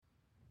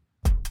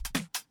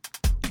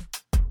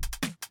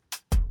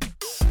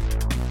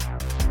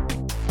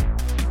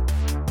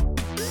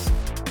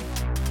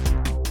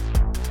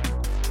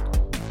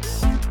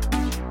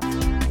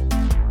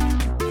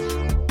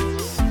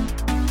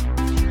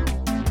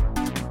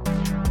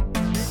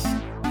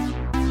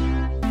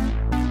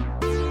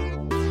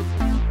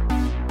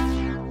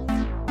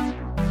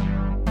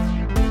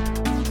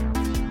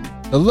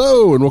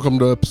Hello and welcome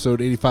to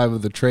episode 85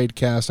 of the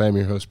Tradecast. I am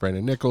your host,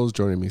 Brandon Nichols.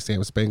 Joining me,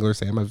 Sam Spangler.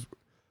 Sam, I've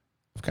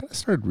kind of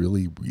started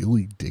really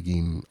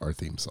digging our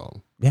theme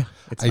song. Yeah,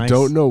 it's nice.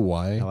 Don't know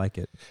why. I like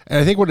it. And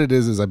I think what it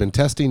is I've been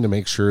testing to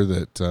make sure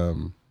that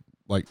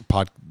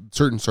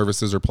certain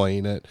services are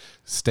playing it,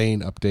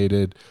 staying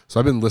updated. So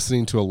I've been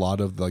listening to a lot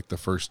of the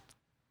first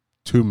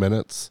 2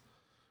 minutes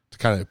to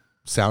kind of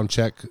sound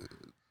check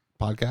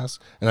podcasts,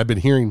 and I've been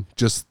hearing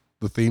just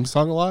the theme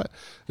song a lot.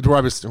 To where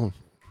I was,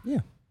 yeah,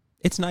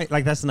 it's nice.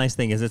 Like that's the nice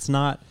thing is it's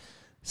not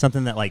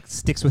something that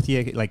sticks with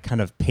you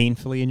kind of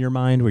painfully in your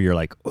mind where you're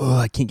like, oh,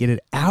 I can't get it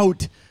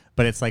out.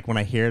 But it's like when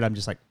I hear it, I'm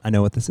just like, I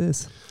know what this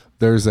is.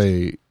 There's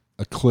a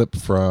clip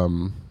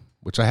from,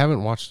 which I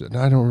haven't watched it.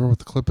 Now I don't remember what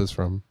the clip is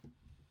from.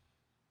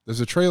 There's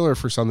a trailer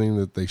for something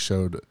that they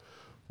showed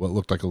what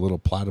looked like a little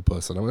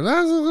platypus. And I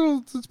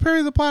went, it's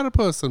Perry the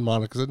Platypus. And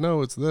Monica said,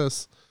 no, it's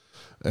this.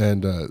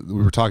 And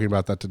we were talking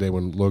about that today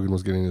when Logan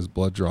was getting his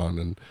blood drawn.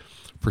 And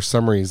for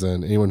some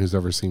reason, anyone who's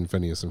ever seen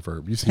Phineas and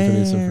Ferb, you've seen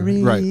Phineas and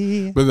Ferb,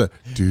 right? But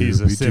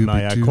he's a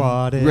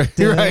semi-aquatic,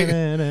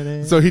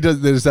 right? So he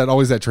does. There's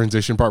always that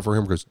transition part for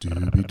him. Goes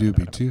doobie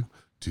doobie doo,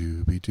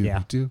 doobie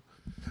doobie doo.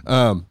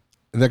 And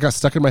that got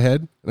stuck in my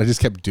head, and I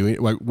just kept doing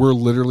it. Like we're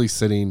literally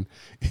sitting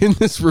in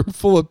this room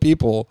full of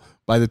people.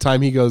 By the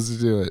time he goes to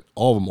do it,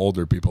 all of them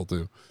older people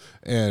too,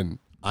 and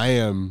I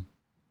am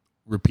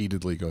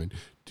repeatedly going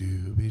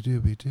doobie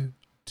doobie doo,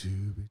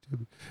 doobie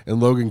doobie, and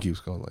Logan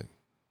keeps going like.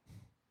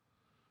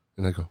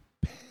 And I go,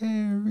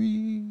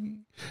 Perry.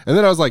 And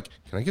then I was like,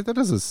 can I get that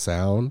as a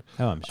sound?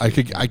 Oh, I'm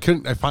sure. I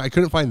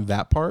couldn't find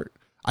that part.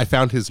 I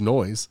found his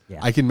noise. Yeah.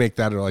 I can make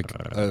that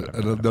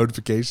a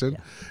notification. Yeah.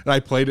 And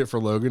I played it for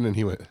Logan and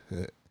he went,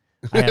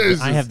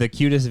 I have the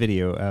cutest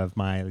video of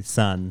my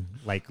son,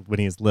 when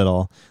he was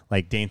little,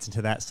 dancing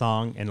to that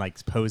song and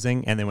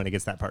posing. And then when it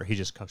gets that part, he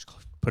just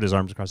put his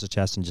arms across his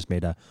chest and just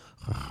made a,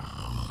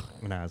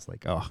 and I was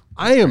like, oh.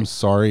 I am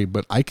sorry,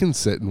 but I can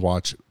sit and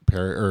watch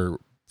Perry or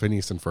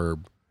Phineas and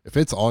Ferb. If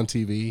it's on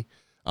TV,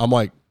 I'm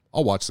like,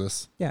 I'll watch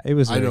this. Yeah, it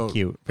was very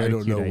cute. I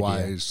don't know idea. why.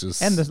 It's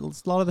just and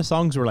a lot of the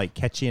songs were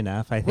catchy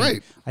enough. I think.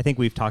 Right. I think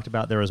we've talked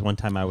about. There was one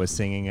time I was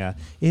singing,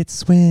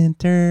 "It's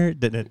winter,"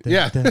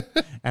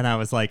 and I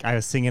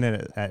was singing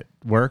it at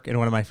work, and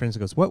one of my friends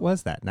goes, "What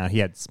was that?" Now he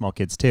had small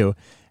kids too,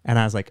 and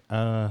I was like,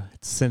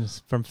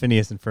 "It's from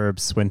Phineas and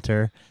Ferb's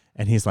Winter,"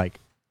 and he's like.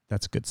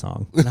 That's a good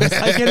song. And I was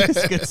like, it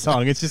is a good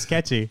song. It's just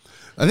catchy.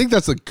 I think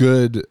that's a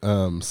good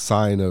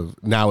sign of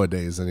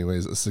nowadays,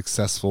 anyways, a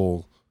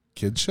successful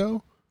kids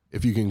show.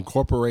 If you can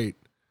incorporate,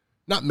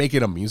 not make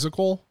it a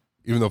musical,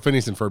 even though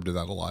Phineas and Ferb did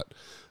that a lot,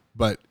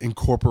 but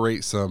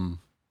incorporate some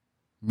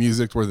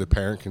music where the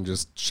parent can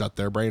just shut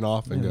their brain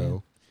off and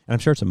go. And I'm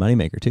sure it's a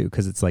moneymaker too,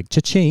 because it's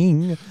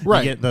cha-ching.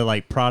 Right. You get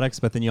the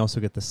products, but then you also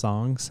get the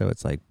song. So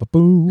it's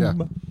ba-boom. Yeah.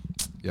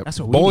 Yep. That's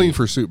what Bowling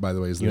for Soup, by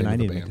the way, is the name name of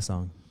the band. I need to make a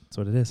song. That's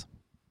what it is.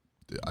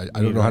 I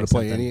don't know how to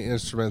play any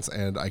instruments,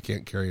 and I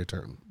can't carry a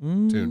tune.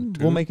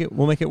 We'll make it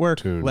work.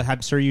 Tune.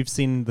 I'm sure you've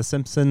seen The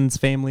Simpsons,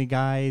 Family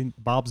Guy,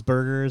 Bob's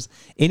Burgers.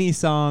 Any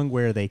song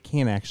where they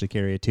can't actually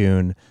carry a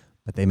tune,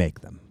 but they make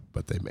them.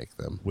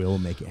 We'll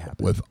make it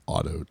happen with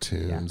auto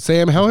tune. Yeah.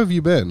 Sam, how have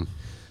you been?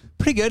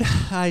 Pretty good.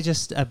 I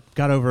just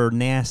got over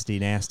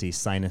nasty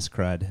sinus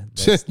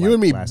crud. You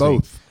and me both.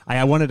 Week.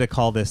 I wanted to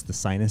call this the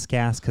sinus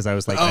cast because I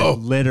was like,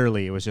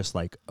 it was just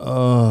like,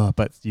 oh,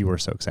 but you were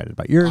so excited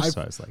about yours.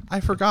 So I was like, I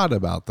forgot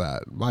about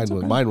that.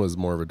 Mine was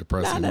more of a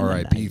depressing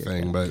RIP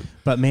thing,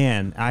 but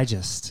man, I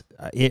just,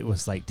 it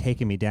was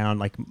taking me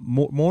down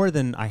more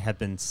than I had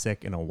been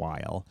sick in a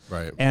while.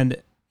 Right.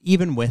 And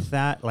even with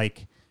that,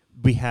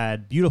 we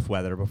had beautiful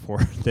weather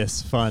before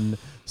this fun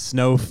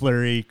snow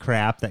flurry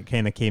crap that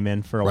kind of came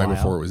in for a while. Right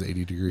before it was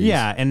 80 degrees.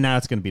 Yeah, and now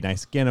it's going to be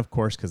nice again, of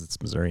course, because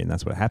it's Missouri and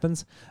that's what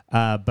happens.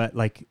 But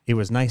it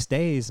was nice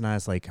days, and I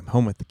was I'm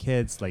home with the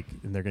kids,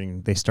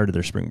 and they started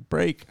their spring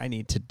break. I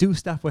need to do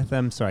stuff with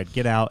them, so I'd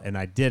get out, and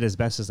I did as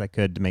best as I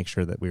could to make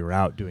sure that we were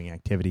out doing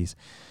activities,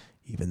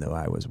 even though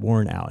I was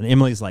worn out. And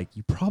Emily's like,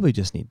 you probably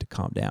just need to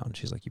calm down.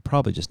 She's like, you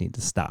probably just need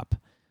to stop.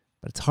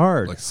 But it's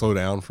hard. Slow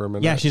down for a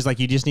minute? Yeah, she's like,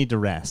 you just need to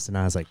rest. And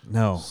I was like,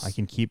 no, I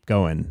can keep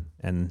going.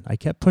 And I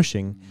kept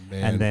pushing.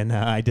 Man. And then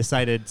I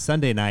decided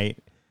Sunday night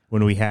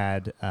when we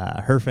had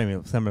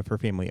some of her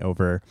family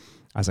over,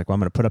 I was like, well, I'm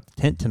going to put up the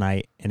tent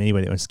tonight. And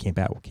anybody that wants to camp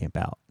out will camp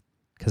out.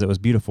 Because it was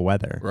beautiful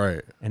weather.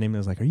 Right. And Amy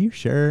was like, are you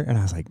sure? And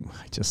I was like,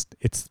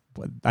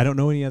 I don't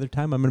know any other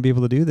time I'm going to be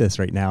able to do this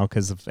right now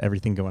because of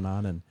everything going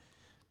on. And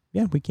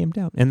yeah, we camped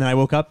out. And then I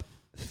woke up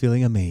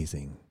feeling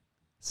amazing.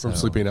 From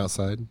sleeping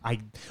outside?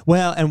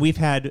 And we've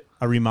had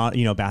a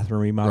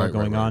bathroom remodel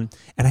going on.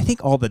 And I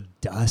think all the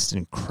dust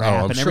and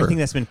crap and everything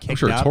that's been kicked up. I'm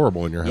sure it's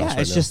horrible in your house.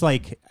 Yeah, it's just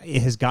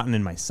it has gotten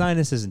in my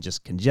sinuses and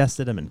just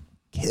congested them and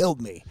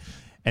killed me.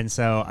 And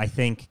so I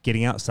think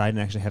getting outside and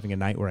actually having a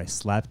night where I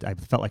slept, I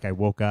felt like I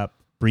woke up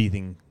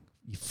breathing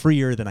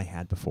freer than I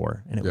had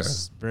before. And it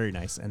was very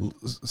nice. And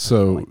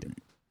so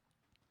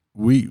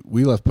we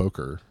left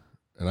poker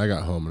and I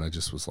got home and I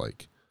just was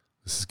like,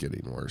 this is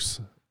getting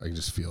worse. I can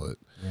just feel it.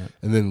 Yeah.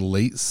 And then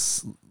late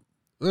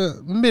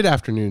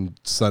mid-afternoon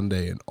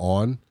Sunday and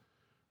on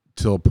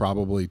till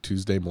probably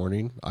Tuesday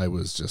morning, I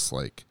was just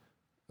like,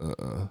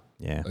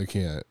 Yeah. I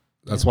can't.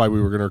 That's why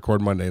we were going to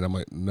record Monday, and I'm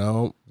like,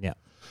 no. Yeah.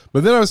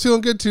 But then I was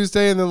feeling good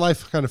Tuesday, and then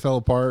life kind of fell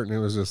apart, and it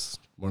was just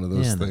one of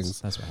those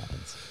things. That's what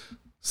happens.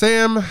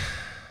 Sam,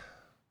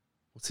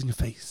 what's in your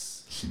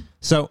face?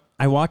 So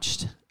I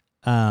watched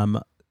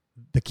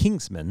the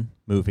Kingsman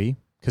movie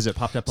because it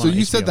popped up on So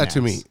you HBO said that Max.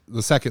 to me.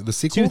 The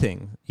sequel? Two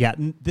things. Yeah.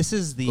 This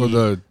is the... Or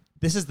the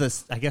This is the,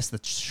 I guess, the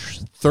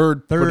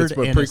third third but it's a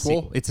and a prequel?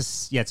 sequel. It's a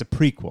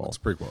prequel. It's a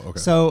prequel, okay.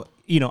 So,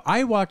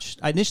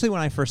 initially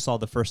when I first saw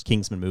the first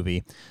Kingsman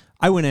movie,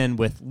 I went in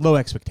with low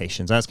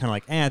expectations. I was kind of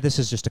like, this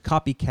is just a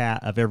copycat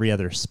of every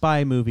other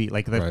spy movie.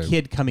 Like the Right.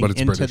 kid coming But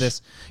it's into British.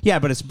 this. Yeah,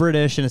 but it's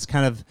British and it's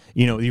kind of,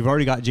 you've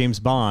already got James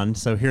Bond.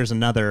 So here's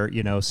another,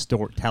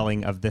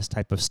 telling of this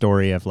type of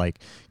story of like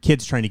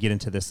kids trying to get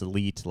into this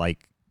elite,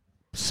 like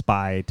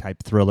spy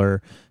type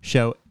thriller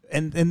show.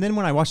 And then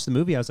when I watched the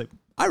movie, I was like,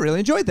 I really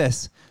enjoyed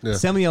this. Yeah.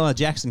 Samuel L.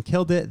 Jackson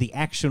killed it. The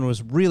action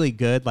was really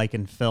good, like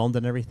in filmed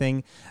and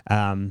everything.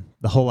 The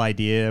whole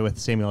idea with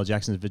Samuel L.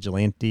 Jackson's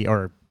villain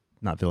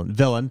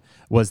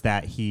was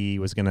that he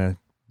was going to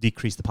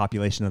decrease the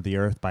population of the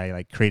earth by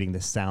like creating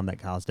this sound that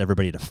caused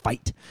everybody to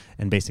fight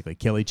and basically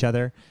kill each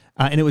other.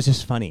 And it was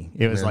just funny.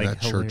 It was Man, like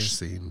that church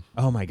scene.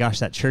 Oh my gosh,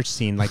 that church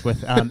scene, like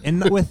with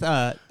with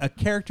a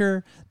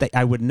character that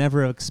I would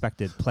never have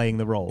expected playing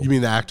the role. You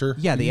mean the actor?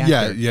 Yeah, the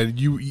actor. Yeah.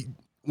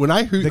 When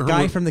I heard The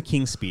guy from the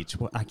King's Speech.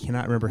 Well, I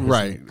cannot remember his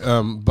right.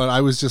 name. But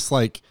I was just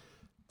like,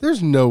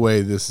 there's no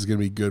way this is going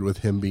to be good with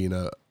him being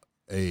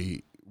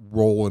a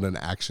role in an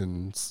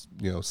action,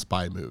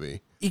 spy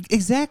movie.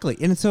 Exactly.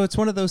 And so it's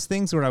one of those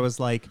things where I was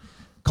like,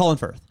 Colin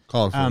Firth.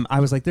 I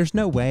was like, there's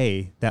no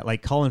way that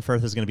like Colin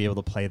Firth is going to be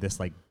able to play this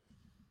like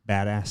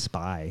badass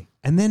spy.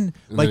 And then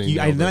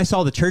I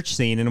saw the church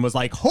scene and was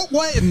like,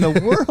 what in the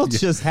world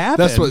just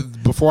happened? That's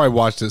what, before I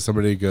watched it,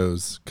 somebody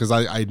goes, because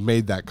I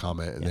made that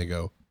comment and they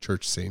go,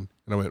 church scene.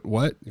 And I went,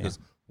 what? He goes,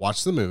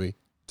 watch the movie,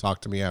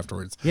 talk to me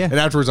afterwards. Yeah. And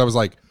afterwards I was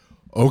like,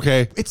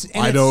 okay,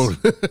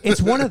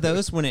 It's one of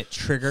those when it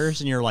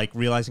triggers and you're like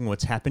realizing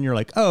what's happened. You're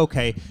like, oh,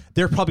 okay,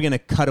 they're probably going to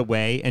cut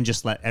away and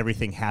just let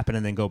everything happen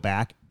and then go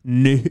back.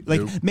 No,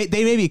 like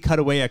they maybe cut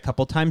away a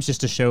couple times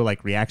just to show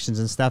like reactions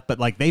and stuff, but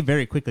like they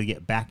very quickly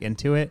get back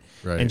into it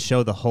and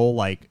show the whole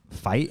like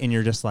fight, and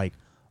you're just like,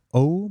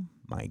 oh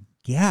my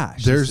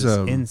gosh, this is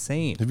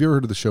insane. Have you ever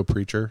heard of the show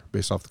Preacher,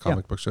 based off the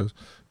comic book shows?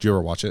 Did you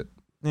ever watch it?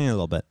 Yeah, a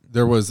little bit.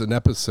 There was an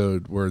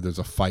episode where there's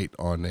a fight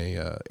on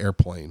a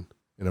airplane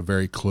in a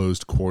very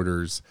closed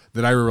quarters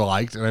that I really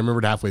liked, and I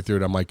remembered halfway through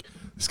it, I'm like,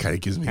 this kind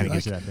of gives me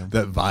like,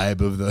 that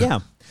vibe of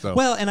the So.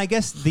 Well, and I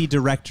guess the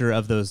director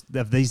of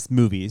these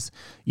movies,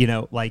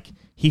 like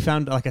he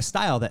found like a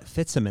style that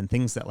fits him and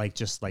things that like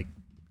just like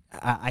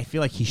I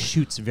feel like he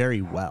shoots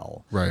very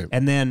well. Right.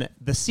 And then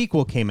the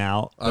sequel came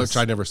out, which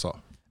I never saw,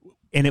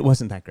 and it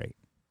wasn't that great.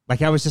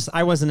 Like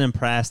I wasn't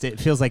impressed. It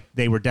feels like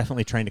they were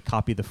definitely trying to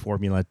copy the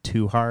formula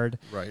too hard.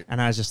 Right.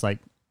 And I was just like,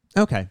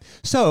 okay.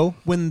 So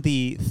when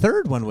the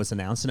third one was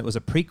announced and it was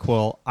a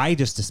prequel, I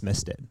just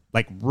dismissed it.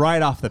 Like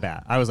right off the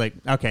bat. I was like,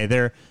 okay,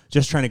 they're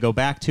just trying to go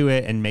back to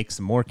it and make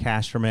some more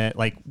cash from it.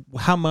 Like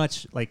how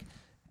much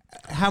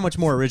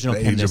more original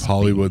the can age this of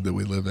Hollywood be? that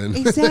we live in.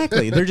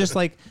 Exactly. They're just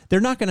like, they're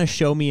not going to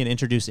show me and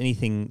introduce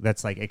anything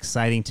that's like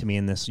exciting to me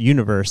in this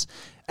universe.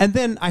 And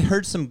then I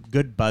heard some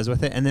good buzz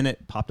with it, and then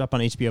it popped up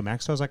on HBO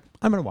Max. So I was like,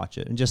 I'm going to watch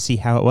it and just see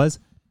how it was.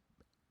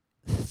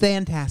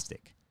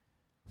 Fantastic.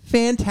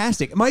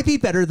 It might be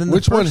better than the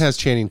Which first. one has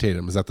Channing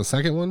Tatum? Is that the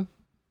second one?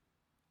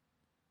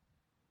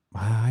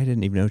 I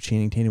didn't even know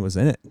Channing Tatum was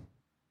in it.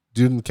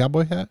 Dude in the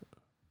cowboy hat?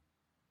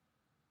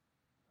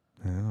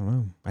 I don't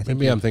know. I think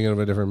Maybe I'm thinking of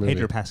a different movie.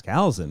 Pedro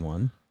Pascal's in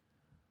one.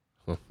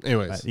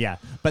 Anyways.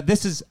 But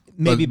this is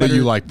maybe but better.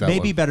 you like that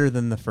maybe one. better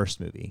than the first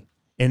movie.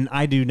 And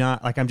I do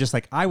not like. I'm just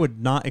like I would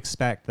not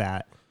expect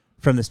that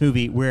from this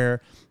movie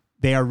where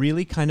they are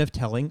really kind of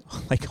telling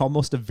like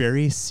almost a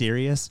very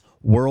serious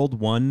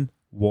World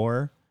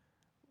War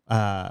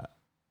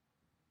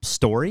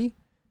story,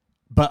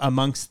 but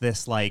amongst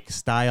this like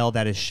style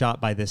that is shot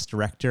by this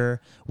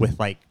director with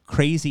like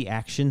crazy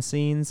action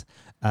scenes.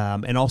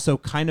 And also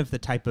kind of the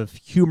type of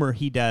humor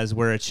he does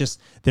where it's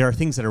just there are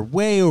things that are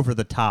way over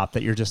the top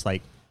that you're just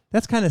like,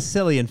 that's kind of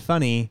silly and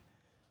funny,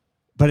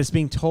 but it's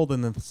being told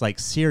in this like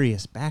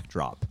serious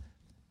backdrop.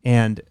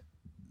 And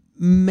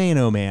man,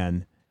 oh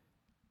man,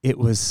 it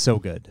was so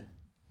good.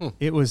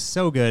 It was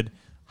so good.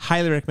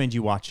 Highly recommend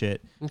you watch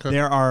it. Okay.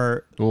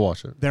 We'll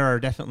watch it. There are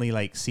definitely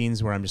like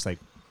scenes where I'm just like,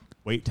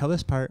 wait till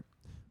this part.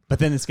 But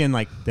then it's again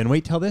like, then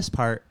wait till this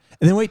part.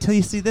 And then wait till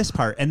you see this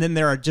part. And then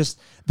there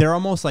are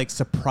almost like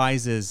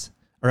surprises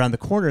around the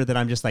corner that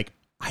I'm just like,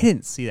 I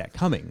didn't see that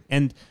coming.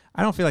 And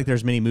I don't feel like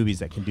there's many movies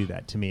that can do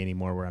that to me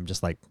anymore where I'm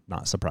just like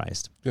not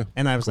surprised. Yeah.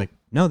 And I was like,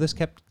 no, this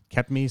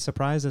kept me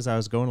surprised as I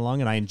was going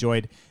along, and I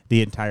enjoyed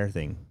the entire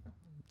thing.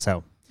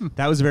 So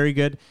that was very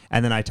good.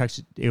 And then I talked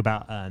to you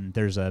about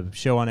there's a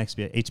show on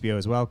HBO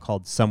as well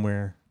called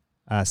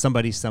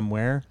Somebody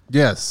Somewhere.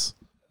 Yes.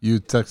 You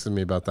texted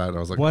me about that, and I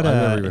was like, what I've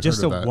never even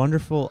just heard a of that.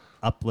 wonderful,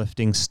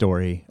 uplifting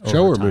story.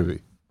 Show over or time.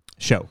 movie?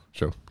 Show.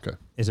 Okay.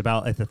 Is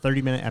about like the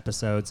 30-minute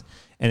episodes,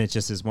 and it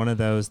just is one of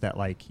those that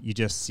like you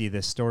just see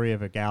this story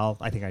of a gal.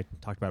 I think I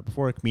talked about it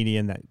before, a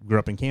comedian that grew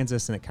up in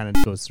Kansas, and it kind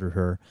of goes through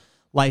her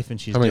life, and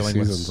she's How many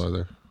dealing seasons with. are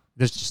there?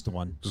 There's just the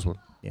one. Just one.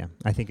 Yeah,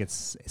 I think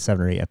it's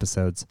 7 or 8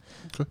 episodes.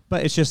 Okay.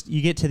 But it's just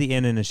you get to the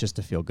end, and it's just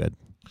to feel good.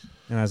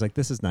 And I was like,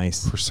 this is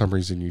nice. For some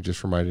reason, you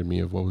just reminded me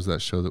of what was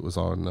that show that was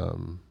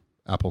on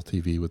Apple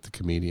TV with the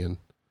comedian,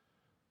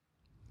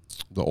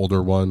 the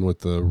older one with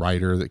the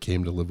writer that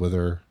came to live with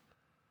her.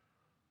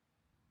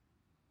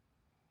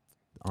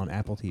 On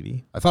Apple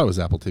TV. I thought it was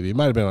Apple TV. It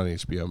might have been on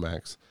HBO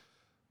Max.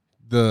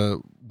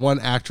 The one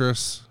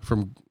actress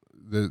from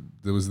there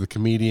was the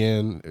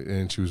comedian,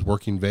 and she was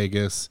working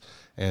Vegas.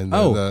 And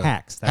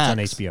Hacks. That's on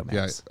HBO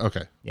Max. Yeah.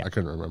 Okay. Yeah. I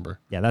couldn't remember.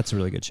 Yeah, that's a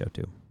really good show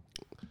too.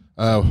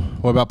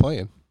 What about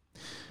playing?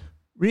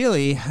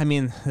 Really, I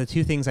mean, the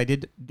two things I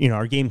did,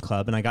 our game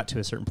club, and I got to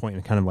a certain point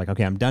and kind of like,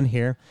 okay, I'm done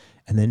here.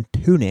 And then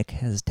Tunic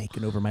has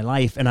taken over my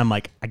life. And I'm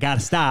like, I got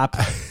to stop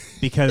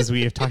because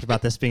we have talked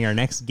about this being our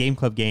next game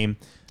club game.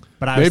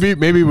 But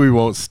maybe we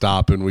won't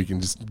stop and we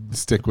can just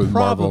stick with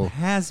Marvel.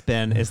 Has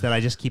been is that I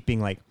just keep being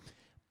like,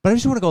 but I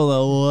just want to go a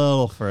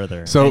little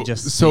further. So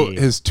see.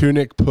 Has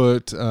Tunic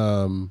put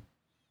Guardians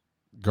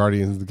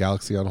of the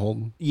Galaxy on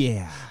hold?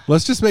 Yeah.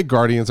 Let's just make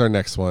Guardians our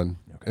next one,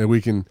 and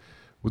we can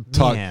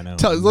talk. Man,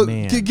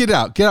 get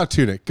out,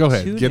 Tunic. Go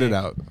ahead, get it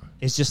out.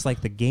 It's just like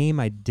the game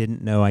I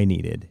didn't know I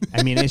needed.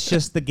 I mean, it's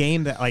just the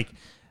game that like,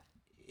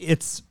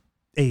 it's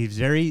a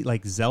very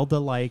like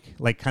Zelda-like,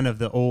 like kind of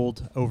the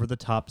old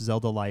over-the-top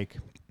Zelda-like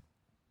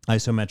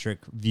isometric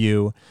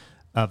view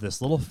of this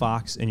little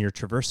fox, and you're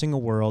traversing a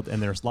world,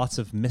 and there's lots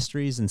of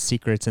mysteries and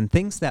secrets and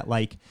things that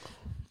like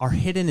are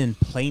hidden in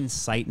plain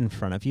sight in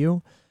front of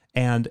you.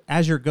 And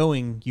as you're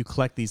going, you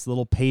collect these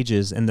little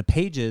pages, and the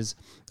pages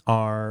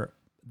are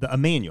a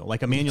manual,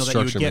 like a manual that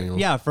you would get,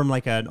 manual. from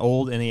like an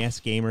old NES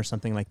game or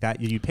something like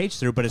that. You page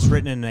through, but it's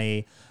written in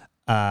a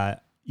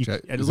Is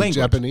language. it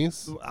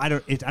Japanese? I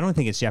don't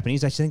think it's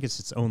Japanese. I think it's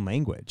its own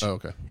language.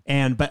 Oh, okay.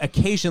 But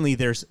occasionally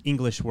there's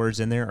English words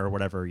in there or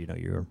whatever,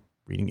 you're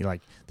reading,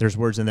 like there's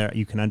words in there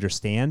you can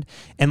understand.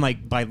 And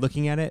like by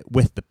looking at it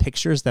with the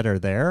pictures that are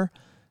there,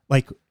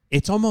 like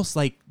it's almost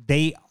like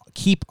they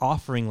keep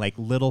offering like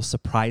little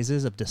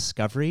surprises of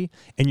discovery,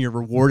 and you're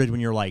rewarded when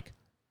you're like,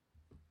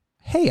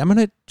 hey, I'm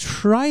going to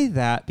try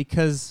that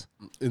because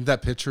in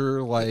that picture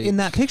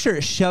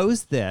it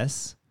shows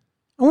this.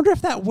 I wonder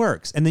if that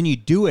works. And then you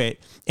do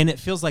it, and it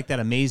feels like that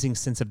amazing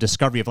sense of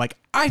discovery of like,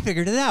 I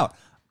figured it out.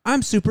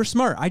 I'm super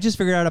smart. I just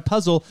figured out a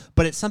puzzle,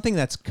 but it's something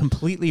that's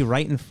completely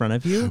right in front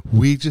of you.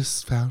 We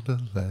just found a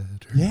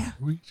letter. Yeah,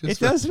 it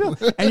does feel.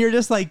 And you're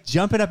just like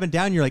jumping up and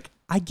down. You're like,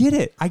 I get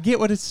it. I get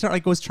what it's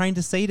like was trying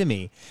to say to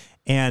me.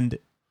 And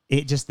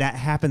it just, that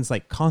happens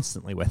like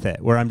constantly with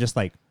it, where I'm just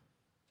like,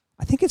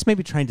 I think it's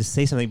maybe trying to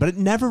say something, but it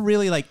never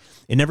really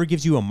it never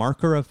gives you a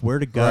marker of where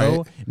to go.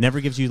 Right. It never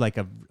gives you like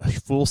a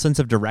full sense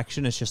of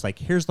direction. It's just like,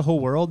 here's the whole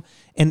world,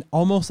 and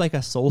almost like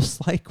a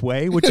Souls-like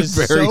way, which is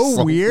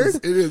so weird.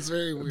 It is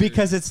very weird.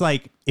 Because it's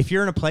like, if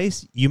you're in a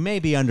place, you may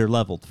be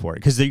under-leveled for it,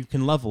 because you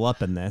can level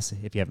up in this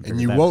if you haven't.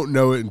 And you won't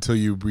know it until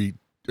you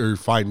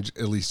find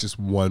at least just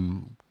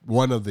one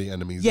of the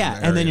enemies. Yeah,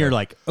 and then you're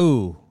like,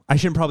 oh, I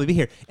shouldn't probably be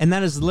here. And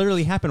that has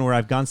literally happened where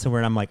I've gone somewhere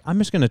and I'm like, I'm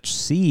just going to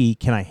see,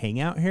 can I hang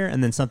out here?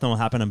 And then something will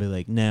happen. I'll be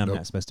like, no, I'm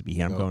not supposed to be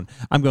here.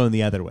 I'm going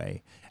the other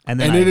way. And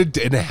then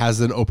it has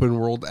an open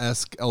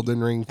world-esque Elden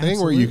Ring thing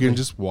where you can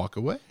just walk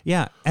away.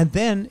 Yeah. And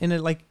then in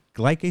it,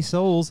 like a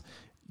Souls,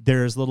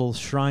 there's little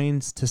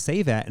shrines to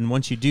save at. And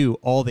once you do,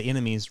 all the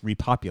enemies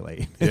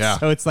repopulate. Yeah.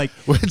 So it's like,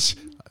 which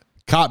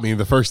caught me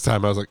the first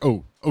time. I was like,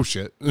 oh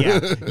shit.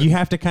 Yeah. You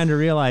have to kind of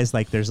realize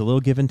like there's a little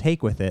give and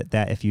take with it,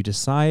 that if you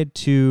decide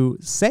to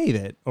save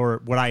it,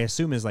 or what I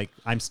assume is like,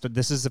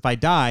 this is if I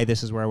die,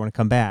 this is where I want to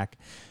come back.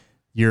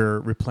 You're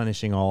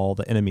replenishing all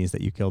the enemies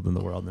that you killed in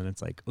the world. And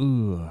it's like,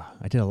 ooh,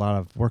 I did a lot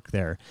of work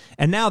there.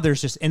 And now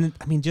there's just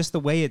the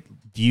way it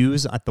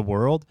views at the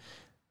world,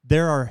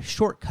 there are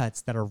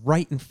shortcuts that are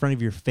right in front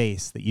of your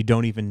face that you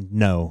don't even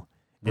know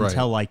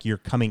until like you're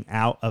coming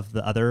out of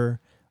the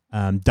other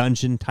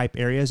dungeon type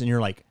areas. And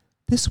you're like,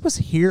 this was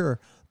here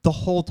the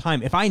whole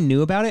time. If I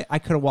knew about it, I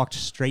could have walked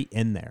straight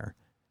in there,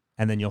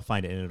 and then you'll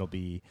find it, and it'll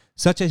be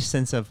such a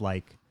sense of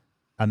like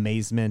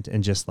amazement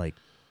and just like,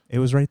 it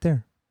was right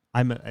there.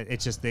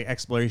 It's just the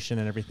exploration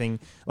and everything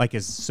like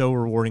is so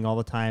rewarding all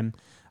the time.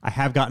 I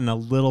have gotten a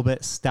little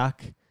bit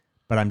stuck,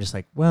 but I'm just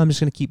like, well, I'm just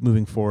going to keep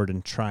moving forward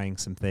and trying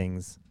some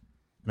things.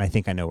 And I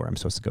think I know where I'm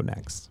supposed to go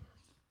next.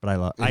 But I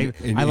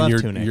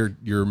love Tunic.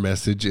 Your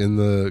message in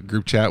the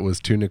group chat was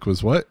Tunic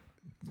was what?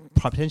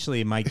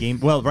 Potentially my game.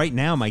 Well, right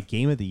now, my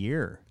game of the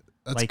year.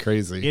 That's like,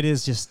 crazy. It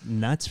is just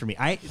nuts for me.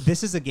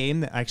 This is a game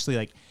that actually,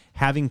 like,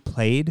 having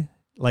played,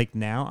 like,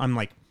 now, I'm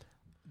like,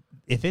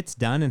 if it's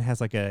done and has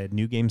like a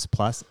New Games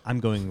Plus, I'm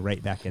going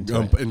right back into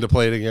it. Into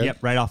play it again? Yep,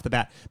 right off the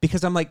bat.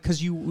 Because I'm like,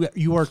 because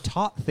you are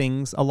taught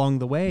things along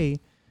the way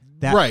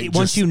that Right,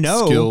 once just you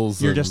know,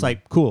 skills you're just and-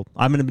 like, cool,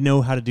 I'm going to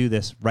know how to do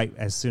this right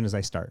as soon as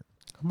I start.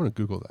 I'm going to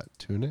Google that.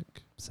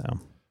 Tunic So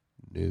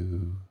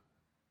new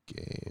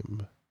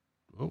game.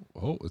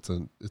 Oh, it's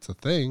a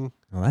thing.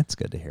 well, that's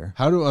good to hear.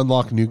 How to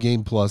unlock New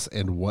Game Plus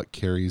and what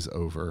carries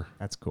over.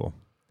 That's cool.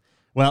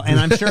 Well, and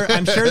I'm sure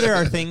there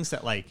are things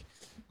that like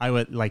I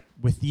would like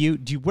with you.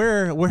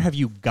 Where have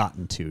you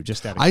gotten to?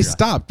 Just out of I curiosity?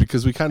 stopped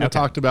because we kind of Okay.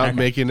 talked about Okay.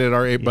 making it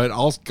our 8, but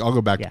I'll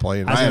go back Yeah. to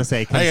playing it. I was gonna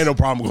say, 'cause I ain't no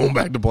problem going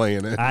back to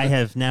playing it. I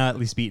have now at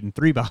least beaten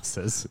 3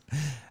 bosses.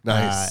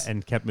 Nice.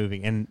 And kept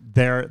moving. And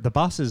the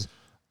bosses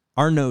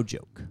are no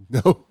joke.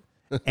 No.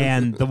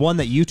 And the one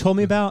that you told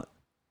me about,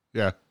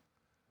 Yeah.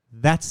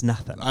 that's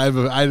nothing. I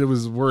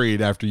was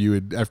worried after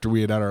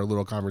we had had our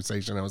little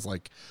conversation. I was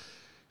like,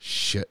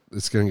 shit,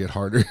 it's going to get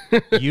harder.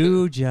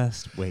 You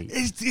just wait.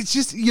 It's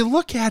just, you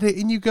look at it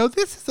and you go,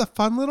 this is a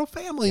fun little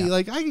family. Yeah.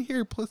 Like, I can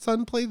hear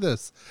son play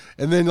this.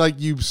 And then, like,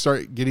 you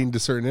start getting to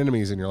certain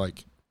enemies and you're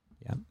like,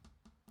 Yeah.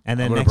 And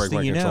then I'm gonna next break thing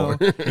my you know,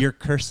 controller. you're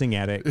cursing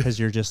at it because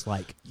you're just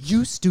like,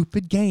 you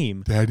stupid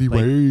game. Daddy, Like-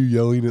 why are you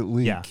yelling at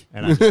Link? Yeah.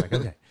 And I'm just like,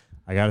 okay,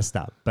 I got to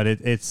stop. But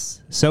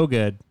it's so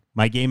good.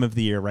 My game of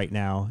the year right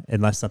now,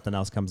 unless something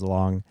else comes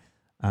along.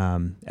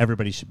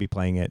 Everybody should be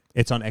playing it.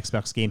 It's on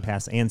Xbox Game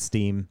Pass and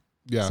Steam.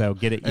 Yeah. So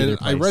get it either And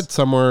I place. read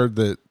somewhere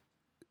that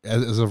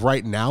as of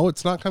right now,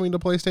 it's not coming to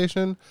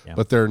PlayStation, Yeah.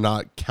 but they're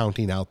not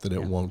counting out that it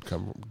Yeah. won't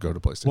go to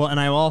PlayStation. Well, and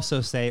I will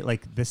also say,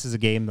 like, this is a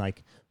game,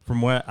 like, from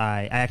what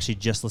I actually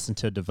just listened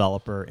to a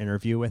developer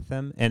interview with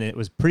them, and it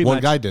was pretty One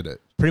much guy did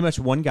it. pretty much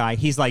one guy.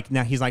 He's like,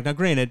 now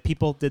granted,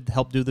 people did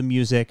help do the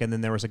music, and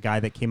then there was a guy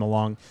that came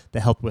along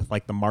that helped with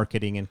like the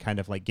marketing and kind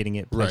of like getting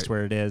it placed Right.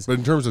 where it is. But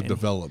in terms of And-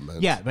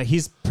 development, Yeah, but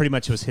he's pretty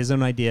much, it was his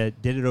own idea,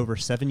 did it over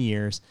 7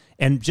 years,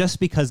 and just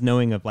because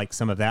knowing of like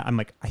some of that, I'm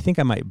like, I think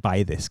I might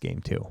buy this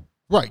game too.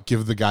 right.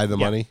 Give the guy the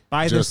Yeah, money.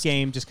 buy this Just-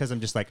 game just because I'm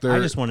just like, I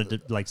They're- just wanted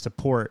to like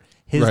support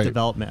his Right.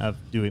 development of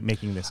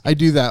making this. I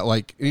do that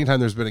like anytime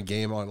there's been a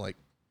game on like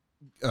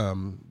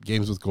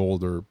Games with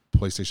Gold or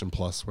PlayStation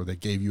Plus where they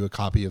gave you a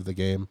copy of the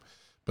game,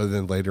 but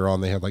then later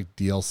on they have like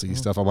DLC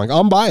stuff. I'm like,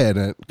 I'm buying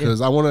it because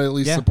I want to at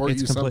least support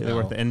it's you completely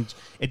somehow. worth it. And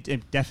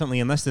it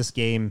definitely, unless this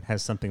game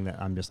has something that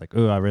I'm just like,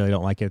 oh, I really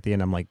don't like it at the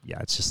end, I'm like, yeah,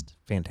 it's just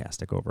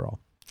fantastic overall.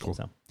 Cool.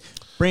 So,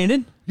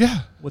 Brandon,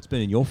 Yeah. what's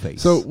been in your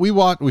face? So we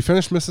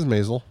finished Mrs.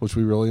 Maisel, which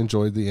we really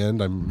enjoyed the end.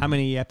 how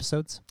many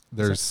episodes?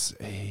 There's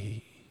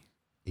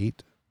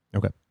 8.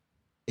 Okay.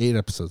 8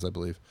 episodes, I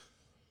believe.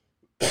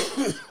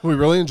 We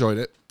really enjoyed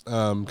it.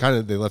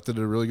 They left it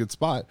at a really good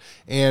spot.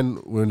 And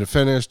when it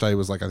finished, I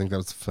was like, I think that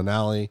was the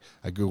finale.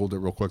 I Googled it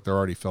real quick. They're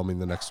already filming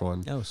the next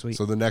one. Oh, sweet.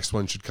 So the next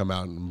one should come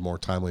out in a more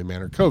timely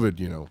manner.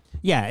 COVID,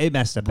 Yeah, it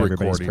messed up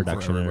everybody's recording for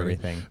production and everybody.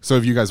 everything. So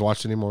have you guys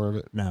watched any more of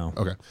it? No.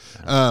 Okay.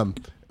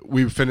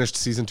 We finished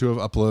season 2 of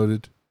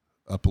Upload,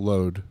 not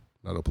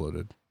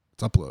uploaded.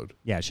 It's Upload.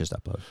 Yeah, it's just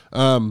upload.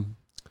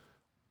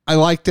 I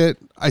liked it.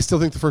 I still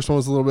think the first one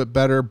was a little bit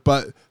better,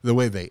 but the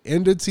way they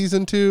ended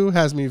season 2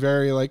 has me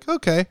very like,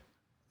 okay,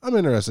 I'm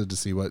interested to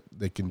see what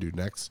they can do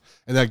next.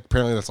 And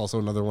apparently that's also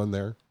another one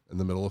there in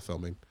the middle of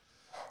filming.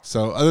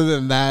 So other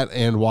than that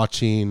and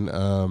watching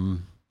our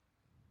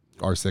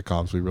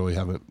sitcoms, we really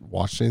haven't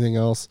watched anything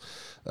else.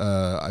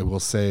 I will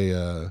say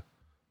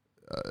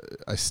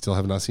I still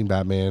have not seen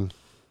Batman.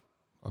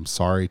 I'm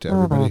sorry to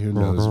everybody who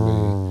knows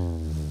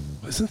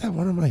me. Isn't that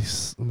one of my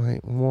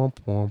womp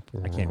womp?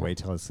 I can't wait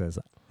till it says,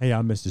 hey,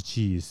 I'm Mr.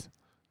 Cheese.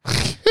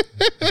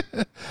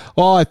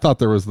 Well, I thought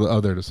there was the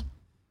others.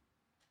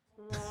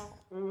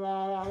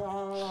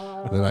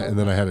 And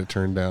then I had it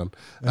turned down.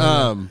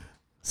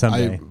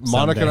 Someday.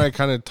 Monica and I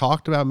kind of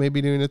talked about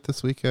maybe doing it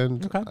this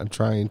weekend. Okay. I'm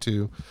trying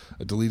to.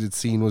 A deleted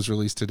scene was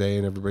released today,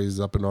 and everybody's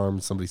up in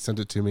arms. Somebody sent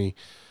it to me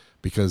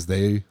because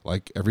they,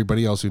 like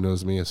everybody else who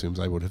knows me, assumes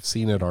I would have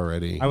seen it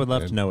already. I would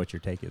love to know what your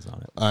take is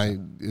on it.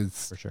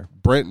 It's For sure.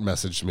 Brent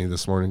messaged me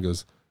this morning and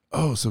goes,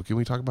 oh, so can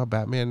we talk about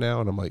Batman now?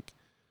 And I'm like,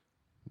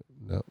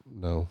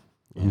 no.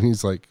 Yeah. And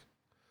he's like,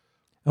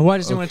 And why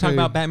does he want to talk Okay.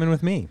 about Batman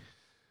with me?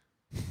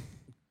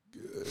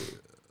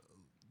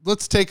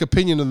 let's take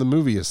opinion of the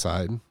movie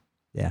aside.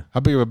 Yeah, How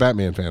big of a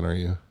Batman fan are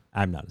you?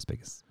 I'm not as big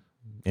as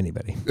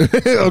anybody.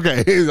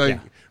 Okay. He's like, Yeah.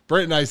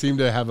 Brent and I seem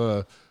to have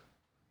a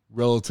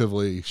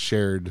relatively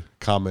shared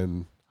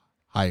common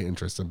high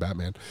interest in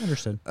Batman.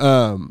 Understood.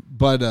 Yeah,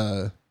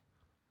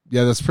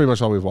 that's pretty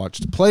much all we've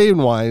watched. Playing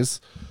wise,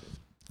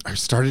 I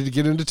started to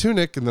get into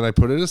Tunic and then I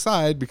put it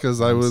aside because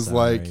I was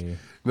like, Sorry.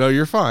 no,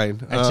 you're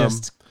fine. I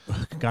just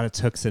got its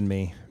hooks in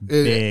me.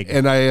 Big.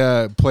 And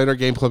I played our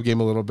game club game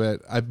a little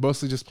bit. I'm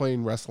mostly just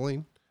playing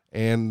wrestling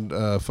and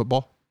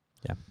football.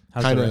 Yeah.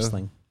 How's kinda- the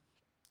wrestling?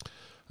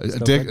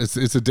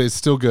 It's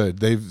still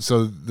good.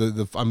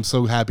 I'm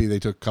so happy they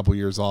took a couple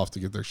years off to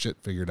get their shit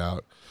figured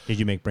out. Did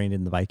you make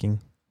Brandon the Viking?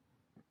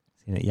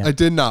 Seen it yet? I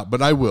did not,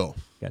 but I will.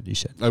 Gotta do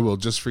shit. I will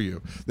just for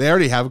you. They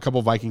already have a couple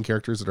Viking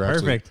characters that are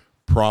actually Perfect.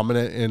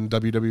 prominent in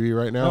WWE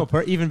right now.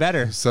 Oh, even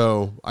better.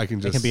 So I can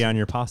It just can be on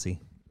your posse.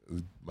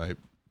 my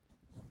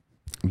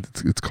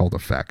It's called a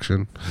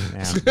faction.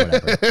 Yeah,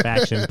 whatever.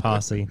 Faction,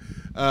 posse,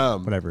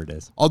 whatever it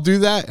is. I'll do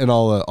that, and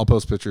I'll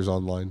post pictures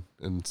online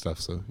and stuff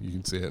so you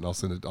can see it, and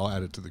I'll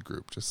add it to the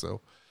group just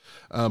so.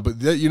 But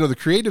the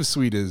creative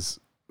suite is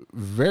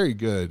very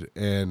good,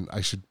 and I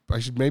should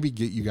maybe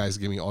get you guys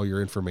to give me all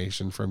your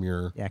information from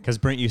your. Yeah, because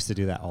Brent used to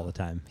do that all the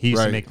time. He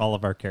used to make all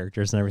of our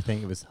characters and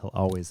everything. It was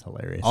always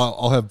hilarious.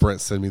 I'll have Brent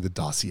send me the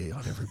dossier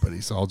on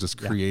everybody, so I'll just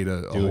create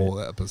a whole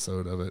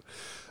episode of it.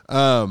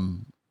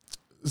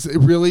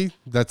 Really,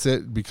 that's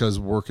it, because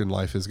work and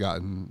life has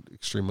gotten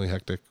extremely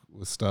hectic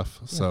with stuff.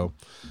 Yeah. So,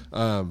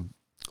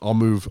 I'll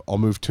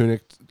move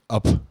Tunic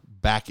up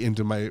back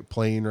into my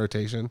playing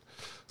rotation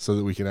so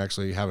that we can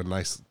actually have a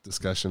nice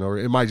discussion over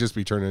it. It might just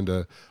be turned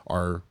into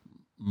our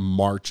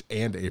March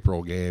and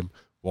April game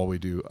while we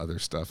do other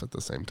stuff at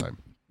the same time.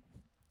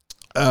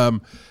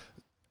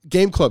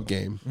 Game club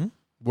game. Mm-hmm.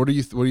 What do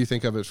you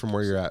think of it from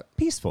where you're at?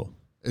 Peaceful.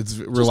 It's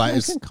relaxing,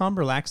 nice and calm,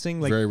 relaxing.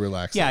 Like, very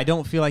relaxing. Yeah, I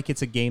don't feel like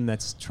it's a game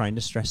that's trying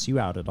to stress you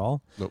out at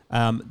all. Nope.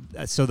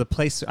 So the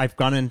place I've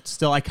gone in,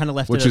 still I kind of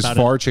left which it is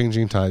Far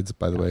Changing Tides,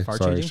 by the way.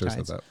 Sorry, I should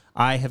have said that.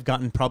 I have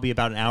gotten probably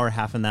about an hour and a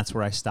half, and that's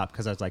where I stopped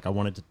because I was like, I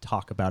wanted to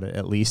talk about it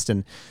at least.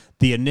 And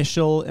the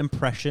initial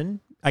impression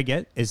I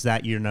get is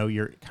that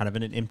you're kind of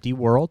in an empty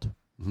world.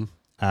 Mm-hmm.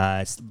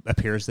 It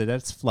appears that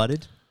it's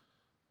flooded,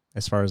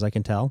 as far as I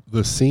can tell.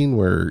 The scene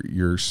where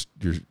your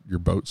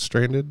boat's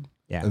stranded.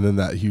 Yeah. And then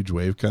that huge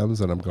wave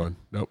comes, and I'm going,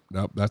 nope,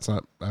 that's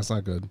not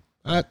good.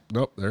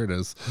 Nope, there it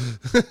is.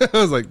 I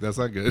was like, that's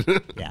not good.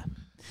 Yeah.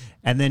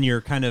 And then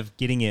you're kind of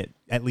getting it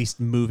at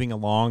least moving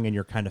along, and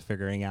you're kind of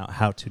figuring out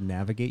how to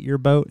navigate your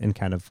boat and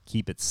kind of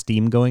keep its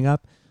steam going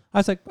up. I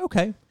was like,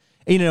 okay.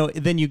 And,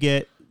 then you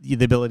get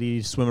the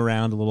ability to swim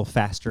around a little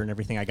faster and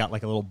everything. I got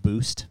like a little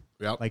boost.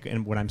 Yep. Like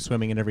when I'm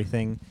swimming and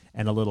everything,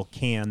 and a little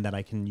can that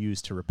I can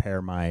use to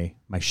repair my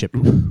ship.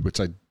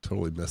 Which I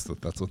totally missed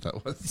that's what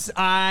that was.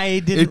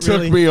 It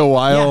took me a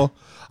while.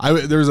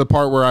 Yeah. There was a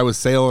part where I was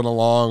sailing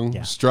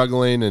along,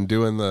 struggling and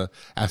doing the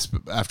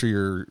after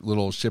your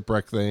little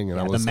shipwreck thing, and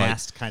I was the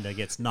mast kind of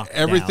gets knocked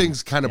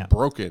everything's kind of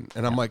broken,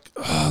 and I'm like,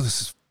 oh,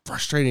 this is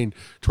frustrating.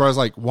 To where I was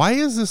like, why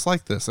is this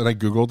like this? And I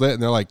Googled it,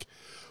 and they're like,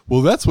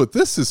 well, that's what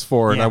this is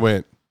for. And I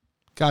went,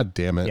 God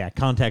damn it. Yeah,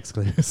 context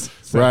clues.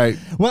 Right.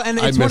 Well, and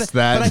I missed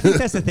that. But I think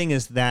that's the thing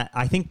is that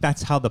I think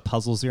that's how the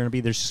puzzles are going to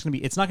be. There's just going to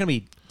be, it's not going to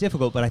be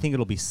difficult, but I think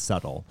it'll be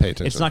subtle. Pay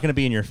attention. It's not going to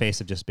be in your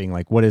face of just being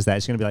like, what is that?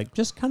 It's going to be like,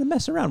 just kind of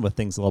mess around with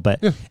things a little bit.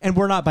 Yeah. And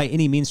we're not by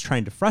any means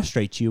trying to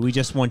frustrate you. We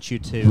just want you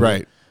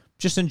to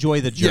just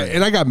enjoy the journey. Yeah,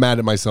 and I got mad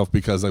at myself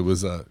because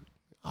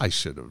I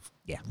should have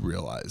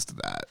realized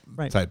that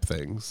type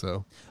thing.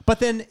 So, but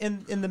then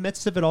in the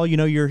midst of it all,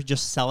 you're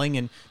just selling,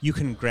 and you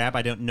can grab.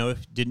 I don't know if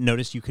you didn't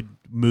notice you could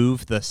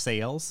move the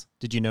sails.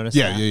 Did you notice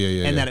that?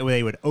 Yeah. And that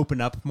they would open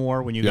up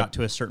more when you got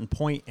to a certain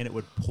point, and it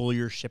would pull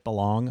your ship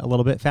along a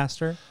little bit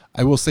faster.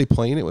 I will say,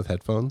 playing it with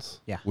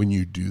headphones. Yeah. When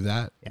you do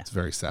that, it's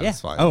very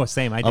satisfying. Yeah. Oh,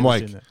 same. I'm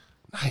like,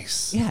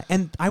 nice. Yeah,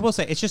 and I will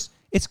say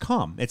it's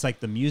calm. It's like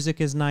the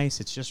music is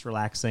nice. It's just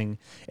relaxing.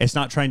 It's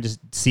not trying to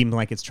seem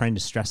like it's trying to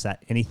stress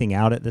anything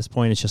out at this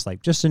point. It's just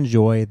like, just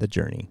enjoy the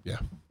journey. Yeah.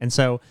 And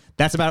so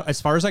that's about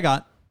as far as I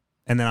got.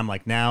 And then I'm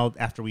like, now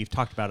after we've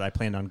talked about it, I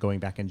plan on going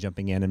back and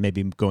jumping in and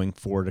maybe going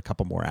forward a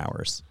couple more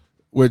hours.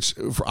 Which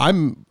I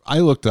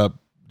looked up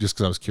just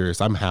because I was curious.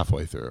 I'm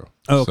halfway through.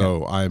 Oh, okay.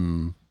 So I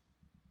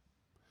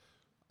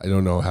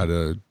don't know how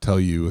to tell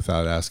you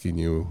without asking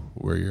you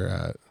where you're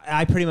at.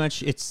 I pretty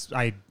much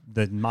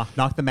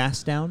knocked the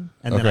mast down,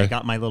 and then I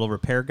got my little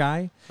repair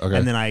guy,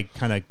 and then I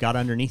kind of got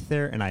underneath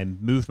there, and I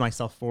moved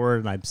myself forward,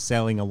 and I'm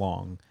sailing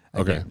along.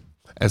 Okay. Again.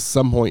 At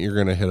some point, you're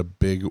going to hit a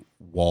big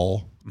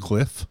wall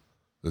cliff.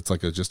 It's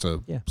like just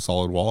a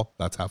solid wall.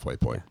 That's halfway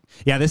point.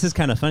 Yeah, this is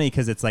kind of funny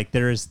because it's like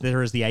there is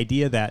the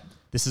idea that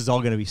this is all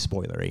going to be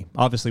spoilery.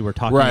 Obviously, we're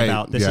talking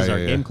about this is our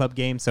game club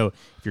game, so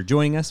if you're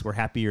joining us, we're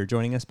happy you're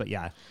joining us. But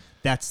yeah,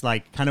 that's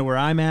like kind of where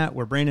I'm at,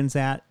 where Brandon's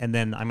at, and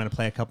then I'm going to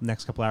play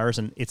next couple hours,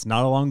 and it's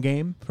not a long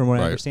game from what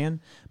I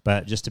understand,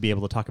 but just to be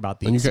able to talk about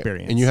the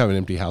experience. And you have an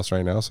empty house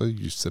right now, so you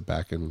just sit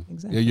back and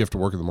you have to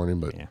work in the morning,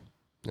 but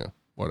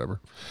whatever.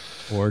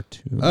 Or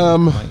two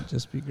might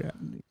just be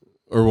grabbing.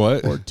 Or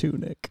what? Or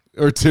Tunic.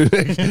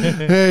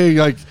 Hey,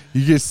 like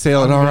you get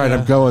sailing. All right,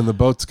 I'm going. The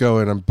boat's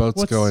going.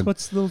 Going.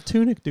 What's little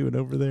Tunic doing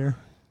over there?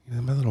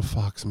 My little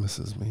fox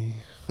misses me.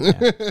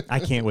 I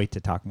can't wait to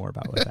talk more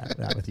about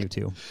that with you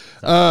too.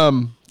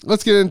 So.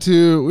 Let's get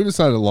into. We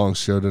decided a long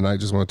show tonight.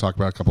 Just want to talk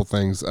about a couple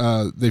things.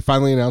 They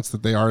finally announced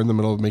that they are in the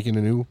middle of making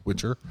a new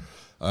Witcher.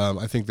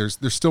 I think they're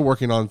still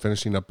working on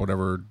finishing up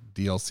whatever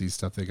DLC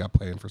stuff they got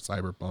planned for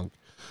Cyberpunk,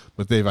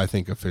 but they've, I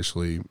think,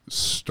 officially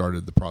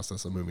started the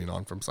process of moving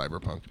on from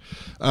Cyberpunk.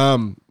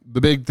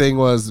 The big thing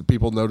was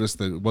people noticed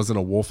that it wasn't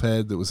a wolf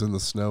head that was in the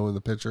snow in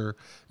the picture.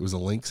 It was a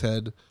lynx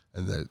head,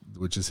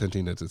 which is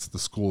hinting that it's the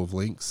School of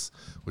Lynx,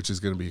 which is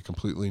going to be a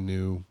completely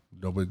new,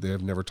 they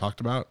have never talked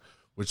about,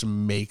 which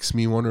makes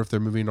me wonder if they're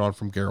moving on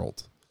from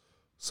Geralt.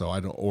 So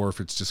or if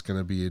it's just going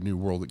to be a new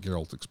world that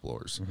Geralt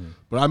explores. Mm-hmm.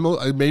 But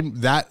I made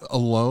that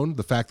alone,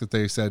 the fact that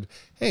they said,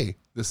 "Hey,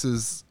 this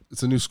is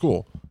it's a new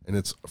school and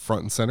it's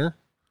front and center.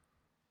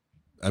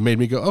 It made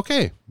me go,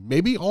 okay,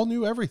 maybe all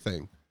new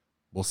everything.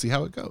 We'll see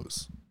how it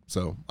goes.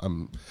 So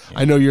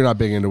I know you're not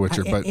big into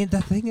Witcher, but and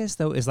the thing is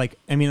though, is like,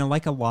 I mean,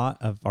 like a lot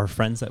of our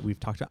friends that we've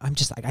talked to, I'm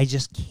just like, I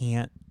just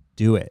can't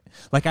do it.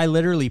 Like I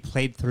literally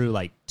played through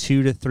like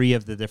 2 to 3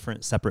 of the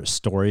different separate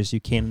stories you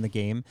can in the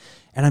game.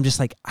 And I'm just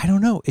like, I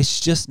don't know. It's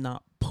just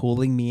not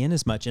pulling me in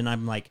as much. And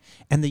I'm like,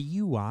 and the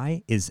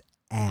UI is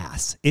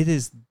ass. It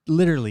is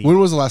literally. When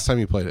was the last time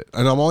you played it?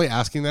 And I'm only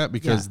asking that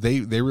because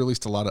they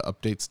released a lot of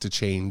updates to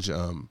change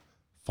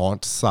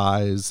font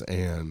size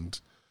and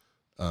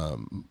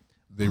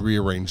they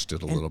rearranged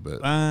it a little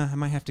bit. I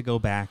might have to go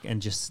back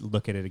and just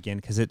look at it again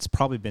because it's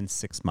probably been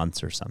 6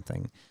 months or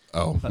something.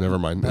 Oh, never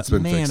mind. It's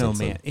been fixed. Man, oh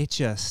man, it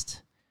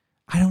just,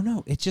 I don't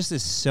know. It just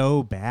is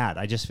so bad.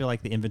 I just feel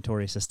like the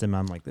inventory system,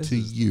 I'm like, this to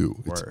is you,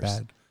 worse. it's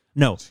bad.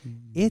 No,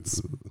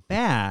 it's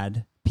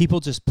bad.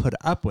 People just put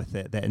up with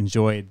it that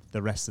enjoyed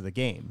the rest of the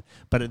game.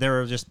 But there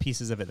are just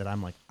pieces of it that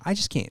I'm like, I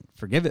just can't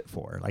forgive it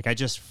for. Like,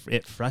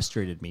 it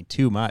frustrated me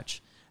too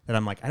much that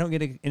I'm like, I don't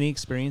get any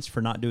experience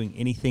for not doing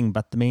anything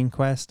but the main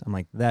quest. I'm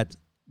like, that's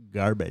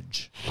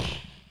garbage.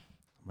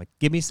 I'm like,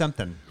 give me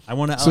something. I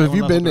want to. So have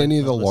you been to any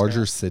of the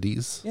larger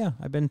cities? Yeah,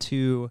 I've been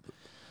to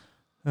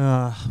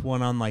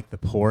one on like the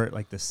port,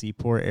 like the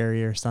seaport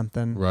area or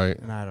something. Right.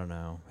 And I don't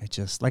know. It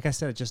just, like I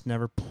said, it just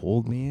never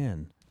pulled me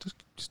in.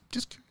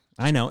 Just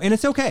I know, and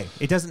it's okay.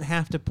 It doesn't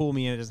have to pull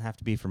me in. It doesn't have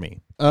to be for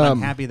me.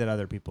 I'm happy that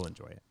other people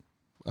enjoy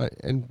it.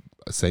 And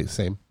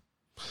same.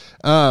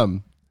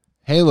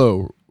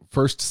 Halo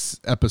first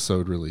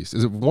episode release.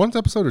 Is it 1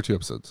 episode or 2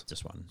 episodes?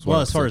 Just one. It's well,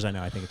 one as far episode. as I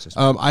know, I think it's just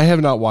one. I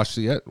have not watched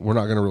it yet. We're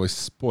not going to really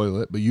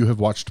spoil it, but you have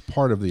watched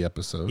part of the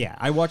episode. Yeah,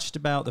 I watched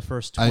about the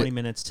first 20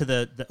 minutes to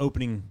the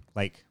opening,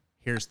 like,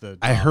 here's the...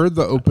 I heard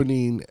the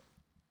opening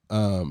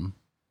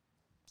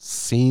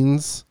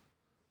scenes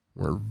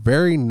were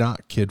very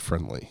not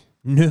kid-friendly.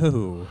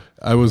 No.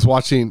 I was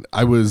waiting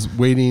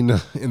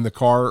in the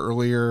car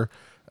earlier.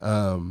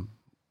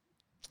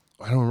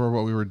 I don't remember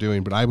what we were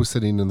doing, but I was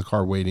sitting in the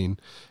car waiting,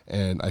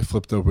 and I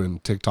flipped open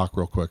TikTok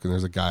real quick, and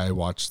there's a guy I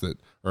watched that,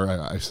 or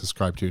I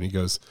subscribed to, and he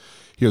goes,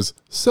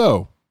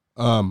 so,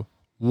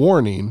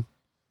 warning,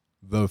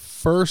 the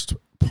first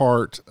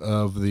part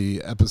of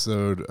the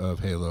episode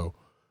of Halo,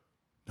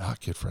 not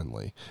kid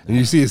friendly. And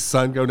you see his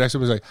son go next to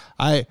him. He's like,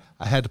 I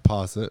had to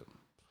pause it.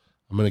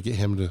 I'm going to get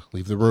him to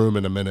leave the room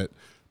in a minute.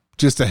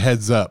 Just a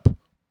heads up,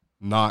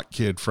 not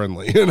kid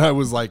friendly. And I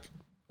was like,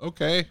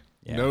 okay.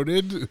 Yeah.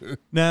 Noted.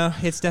 No,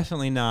 it's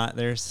definitely not.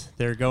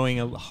 They're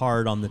going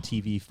hard on the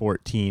TV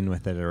 14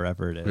 with it, or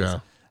whatever it is. Yeah.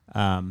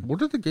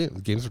 What are the games?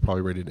 The games are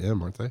probably rated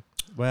M, aren't they?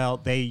 Well,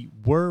 they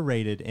were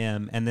rated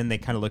M, and then they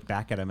kind of look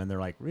back at them, and they're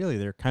like, really,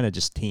 they're kind of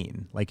just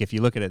teen. Like, if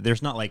you look at it,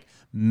 there's not, like,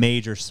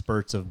 major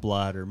spurts of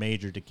blood or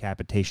major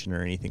decapitation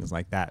or anything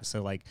like that.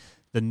 So, like,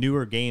 the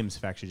newer games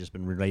have actually just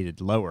been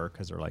rated lower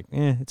because they're like,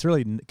 it's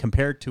really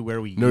compared to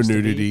where we used to be.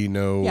 No nudity,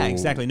 no... Yeah,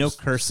 exactly. No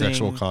cursing.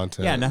 Sexual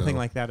content. Yeah, nothing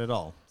like that at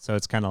all. So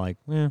it's kind of like,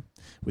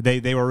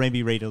 they were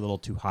maybe rated a little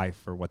too high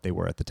for what they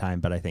were at the time,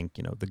 but I think,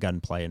 the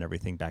gunplay and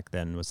everything back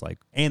then was like,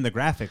 and the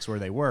graphics where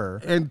they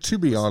were. And to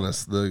be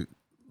honest, the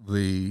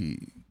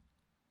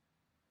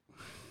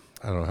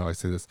I don't know how I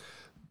say this,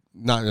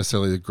 not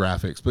necessarily the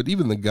graphics, but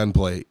even the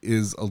gunplay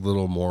is a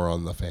little more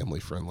on the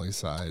family-friendly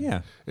side.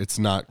 Yeah. It's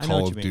not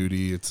Call of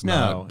Duty. It's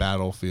not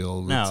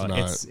Battlefield. No,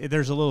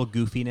 there's a little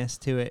goofiness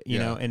to it, you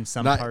know, in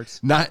some parts.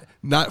 Not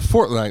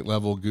Fortnite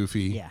level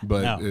goofy,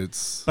 but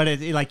it's...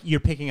 But like you're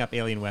picking up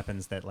alien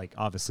weapons that like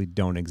obviously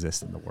don't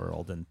exist in the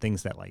world and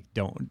things that like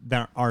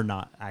that are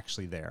not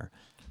actually there.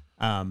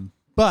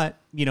 But,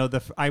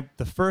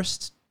 the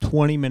first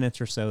 20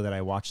 minutes or so that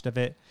I watched of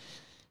it,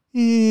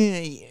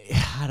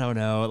 I don't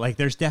know. Like,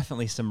 there's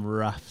definitely some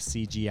rough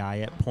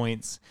CGI at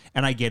points,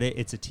 and I get it.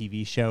 It's a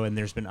TV show, and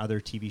there's been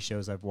other TV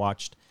shows I've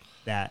watched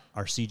that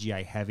are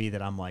CGI heavy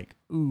that I'm like,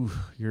 ooh,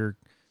 you're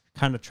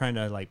kind of trying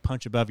to like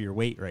punch above your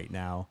weight right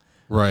now,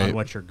 right? On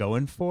what you're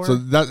going for. So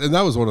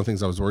that was one of the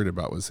things I was worried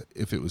about, was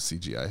if it was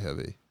CGI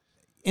heavy,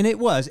 and it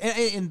was.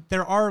 And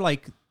there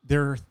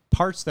are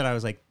parts that I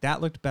was like,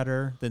 that looked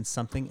better than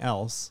something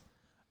else,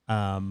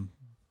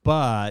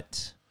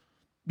 but.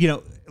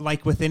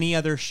 Like with any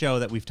other show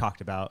that we've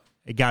talked about,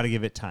 you got to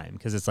give it time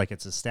because it's like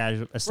it's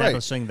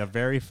establishing the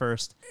very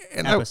first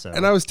episode.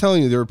 And I was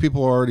telling you, there were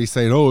people already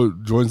saying, "Oh,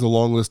 it joins the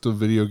long list of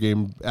video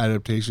game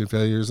adaptation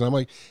failures." And I'm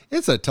like,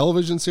 it's a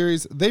television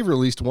series. They've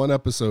released 1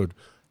 episode.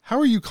 How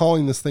are you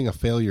calling this thing a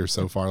failure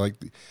so far? Like,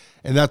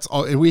 and that's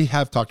all. And we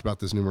have talked about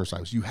this numerous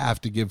times. You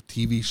have to give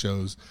TV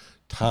shows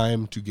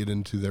time to get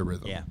into their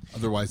rhythm. Yeah.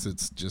 Otherwise,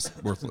 it's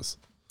just worthless.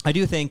 I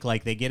do think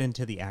like they get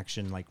into the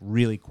action like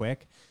really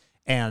quick,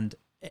 and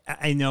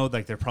I know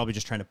like they're probably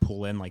just trying to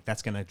pull in like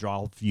that's going to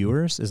draw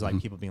viewers is like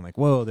people being like,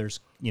 whoa, there's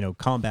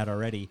combat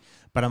already.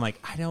 But I'm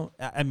like,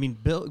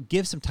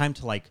 give some time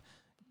to like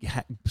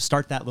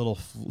start that little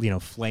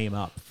flame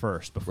up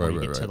first before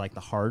you get to like the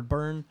hard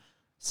burn.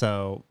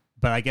 So,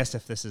 but I guess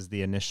if this is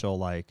the initial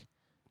like,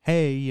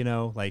 hey,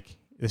 like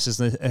this is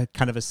a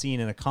kind of a scene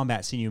in a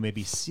combat scene you may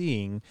be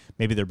seeing.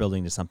 Maybe they're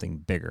building to something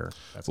bigger.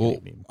 That's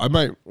well,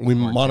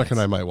 Monica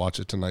and I might watch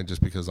it tonight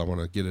just because I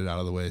want to get it out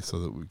of the way so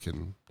that we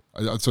can.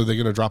 So they're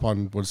going to drop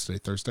on, what's today,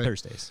 Thursday?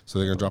 Thursdays. So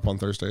they're going to drop on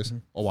Thursdays?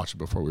 I'll watch it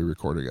before we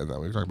record again.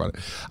 Then we can talk about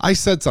it. I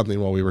said something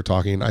while we were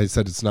talking. I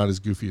said it's not as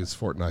goofy as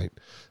Fortnite.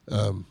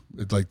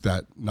 It's like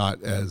that,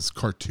 not as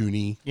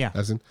cartoony. Yeah.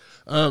 As in,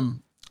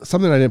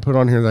 something I didn't put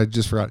on here that I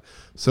just forgot.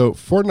 So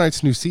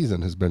Fortnite's new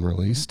season has been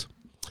released.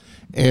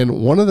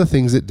 And one of the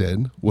things it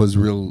did was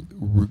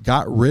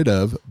got rid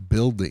of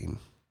building.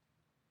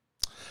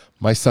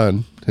 My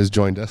son has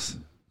joined us.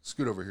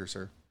 Scoot over here,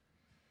 sir.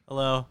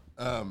 Hello.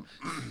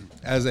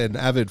 As an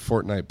avid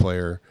Fortnite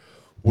player,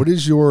 what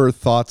is your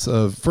thoughts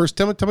of first?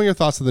 Tell me your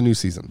thoughts of the new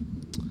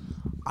season.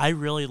 I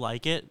really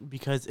like it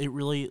because it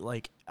really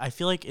I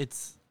feel like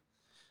it's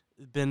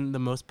been the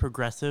most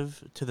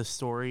progressive to the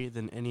story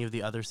than any of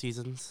the other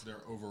seasons.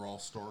 Their overall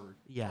story.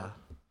 Yeah.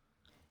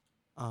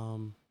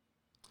 And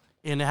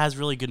it has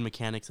really good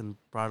mechanics and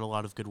brought a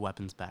lot of good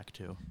weapons back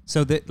too.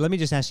 So let me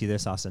just ask you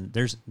this, Austin.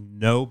 There's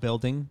no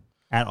building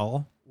at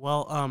all?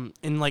 Well,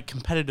 in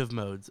competitive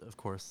modes, of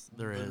course,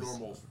 there is.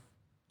 Normal,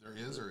 there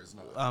is or is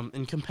not?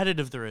 In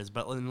competitive, there is,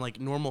 but in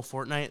normal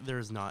Fortnite, there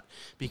is not,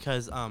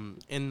 because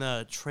in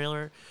the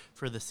trailer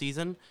for the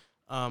season,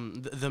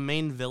 the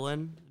main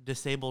villain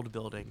disabled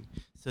building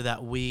so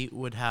that we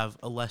would have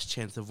a less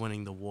chance of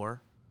winning the war.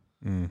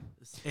 And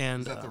is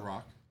that The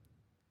Rock?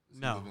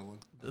 No,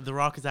 the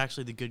Rock is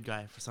actually the good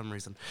guy for some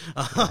reason.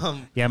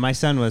 Yeah, my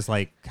son was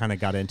kind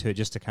of got into it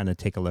just to kind of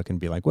take a look and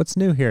be like, what's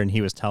new here? And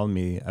he was telling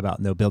me about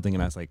no building.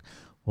 And I was like,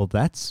 well,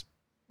 that's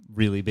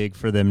really big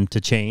for them to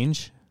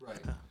change. Right.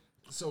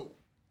 So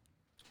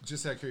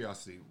just out of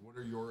curiosity, what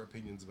are your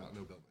opinions about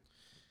no building?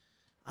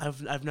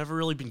 I've never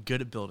really been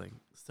good at building.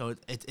 So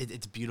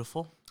it's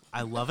beautiful.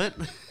 I love it.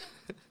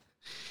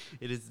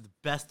 It is the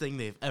best thing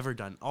they've ever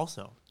done.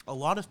 Also, a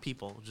lot of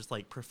people, just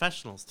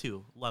professionals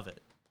too, love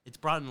it. It's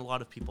brought in a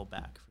lot of people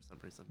back for some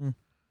reason.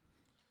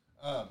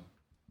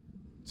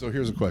 So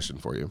here's a question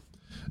for you.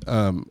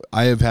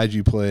 I have had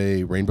you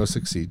play Rainbow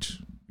Six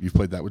Siege. You've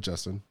played that with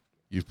Justin.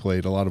 You've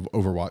played a lot of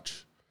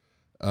Overwatch.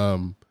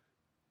 You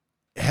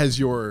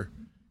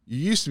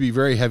used to be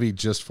very heavy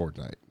just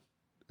Fortnite.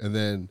 And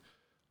then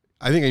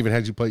I think I even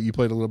had you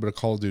played a little bit of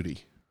Call of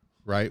Duty,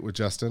 right? With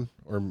Justin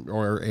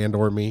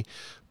or me,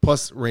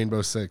 plus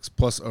Rainbow Six,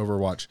 plus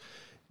Overwatch.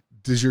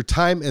 Does your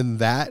time in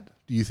that,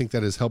 do you think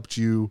that has helped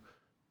you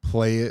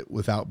play it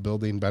without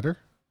building better?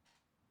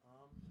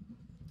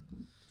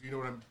 Do you know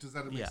what does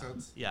that make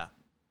sense? Yeah,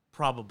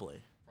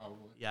 probably.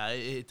 Yeah,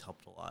 it's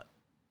helped a lot.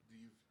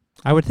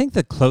 I would think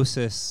the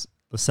closest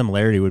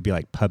similarity would be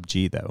like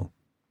PUBG, though.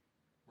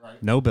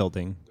 Right. No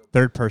building,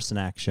 third-person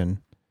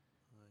action,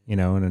 and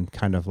then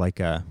kind of like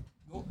a...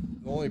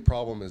 The only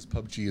problem is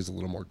PUBG is a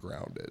little more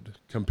grounded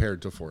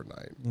compared to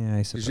Fortnite. Yeah,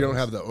 I suppose. Because you don't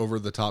have the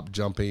over-the-top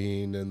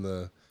jumping and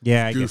the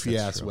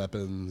goofy-ass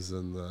weapons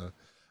and the...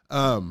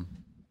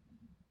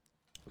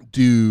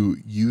 Do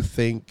you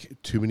think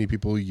too many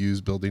people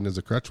use building as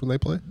a crutch when they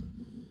play?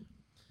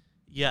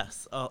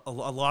 Yes, a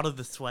lot of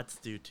the sweats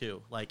do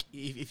too.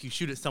 If you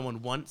shoot at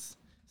someone once,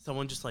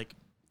 someone just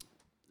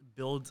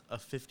builds a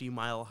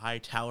 50-mile high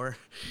tower.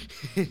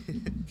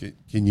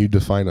 Can you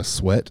define a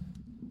sweat?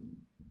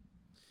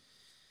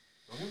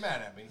 Don't get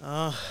mad at me.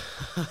 I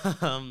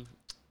feel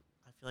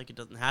like it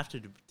doesn't have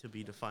to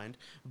be defined,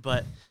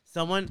 but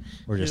someone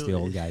we're just the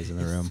old guys in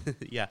the room.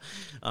 Yeah,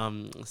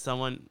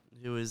 someone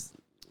who is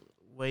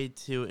way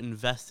too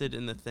invested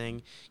in the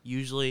thing,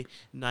 usually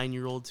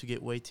 9-year-olds who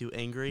get way too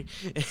angry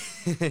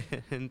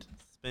and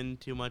spend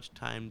too much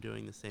time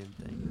doing the same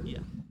thing. Yeah.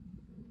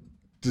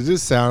 Does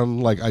this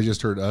sound like I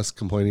just heard us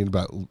complaining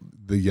about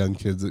the young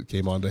kids that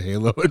came onto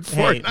Halo and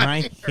Fortnite? Hey,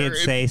 my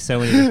kids say so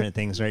many different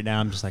things right now.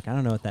 I'm just like, I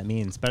don't know what that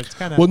means, but it's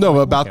kind of... Well, no,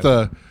 about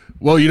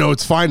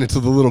it's fine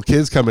until the little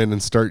kids come in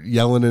and start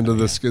yelling into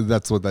this.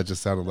 That's what that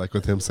just sounded like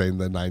with him saying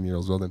the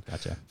 9-year-olds. Well, then,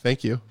 gotcha.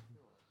 Thank you.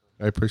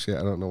 I appreciate it.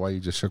 I don't know why you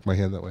just shook my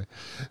hand that way.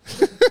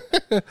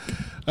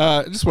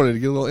 I just wanted to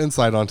get a little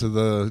insight onto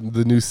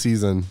the new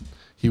season.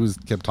 He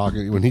kept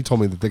talking. When he told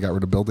me that they got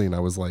rid of building, I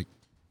was like,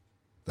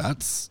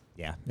 that's...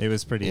 Yeah, it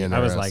was pretty... I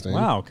was like,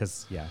 wow,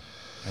 because,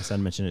 my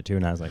son mentioned it too,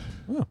 and I was like,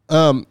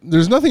 oh.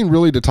 There's nothing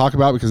really to talk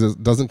about because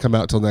it doesn't come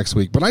out till next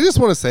week. But I just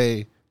want to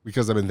say,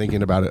 because I've been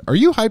thinking about it, are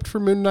you hyped for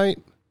Moon Knight?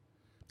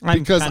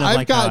 Because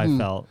I've gotten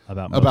how I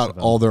felt about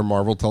all their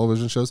Marvel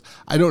television shows.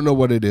 I don't know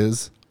what it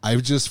is.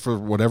 I've just, for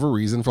whatever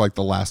reason, for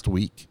the last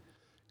week,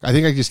 I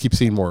think I just keep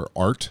seeing more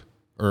art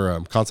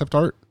or concept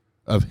art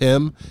of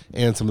him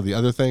and some of the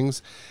other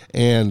things.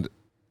 And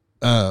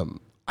I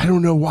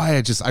don't know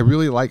why. I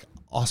really like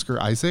Oscar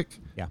Isaac.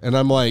 Yeah. And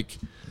I'm like,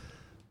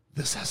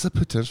 this has the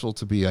potential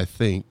to be, I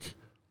think,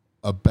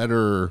 a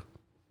better...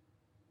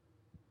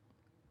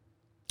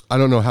 I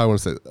don't know how I want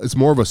to say it. It's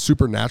more of a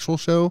supernatural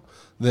show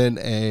than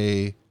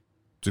a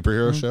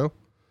superhero show,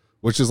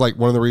 which is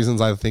one of the reasons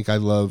I think I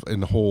love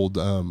and hold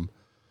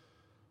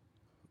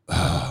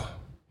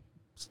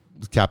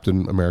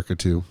Captain America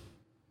 2.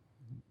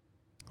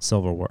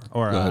 Civil War.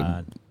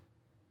 Or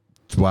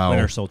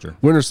Winter Soldier.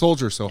 Winter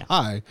Soldier so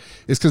high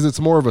is because it's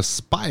more of a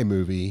spy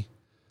movie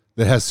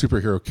that has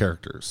superhero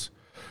characters.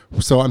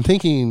 So I'm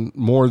thinking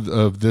more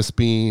of this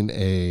being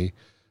a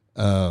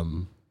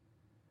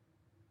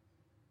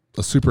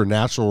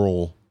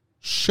supernatural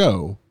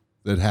show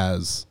that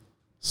has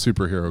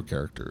superhero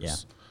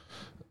characters.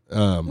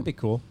 Yeah. That'd be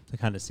cool to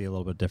kind of see a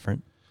little bit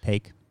different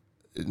take.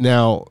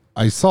 Now,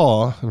 I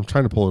saw, I'm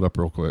trying to pull it up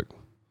real quick.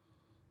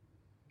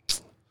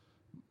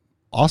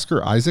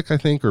 Oscar Isaac, I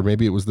think, or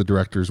maybe it was the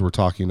directors were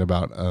talking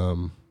about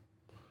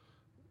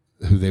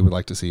who they would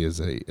like to see as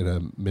in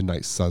a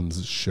Midnight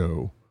Suns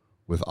show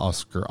with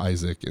Oscar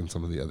Isaac and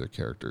some of the other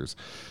characters.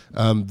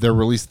 They're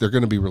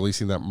going to be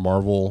releasing that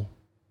Marvel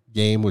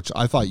game, which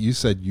I thought you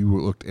said you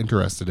looked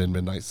interested in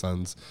Midnight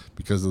Suns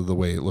because of the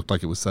way it looked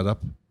like it was set up.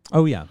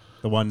 Oh yeah,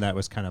 the one that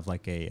was kind of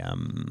like a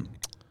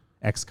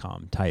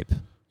XCOM type.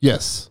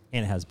 Yes,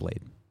 and it has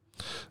Blade.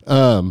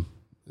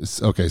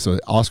 Okay, so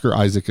Oscar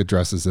Isaac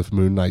addresses if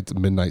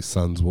Midnight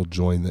Suns will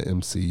join the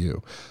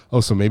MCU.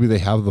 Oh, so maybe they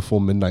have the full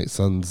Midnight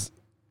Suns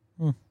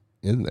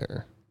in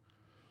there.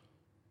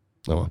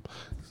 Oh, well.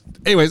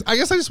 Anyways, I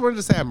guess I just wanted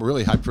to say I'm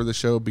really hyped for the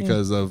show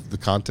because of the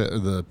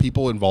content, the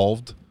people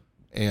involved,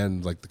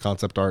 and like the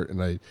concept art. And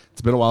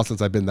it's been a while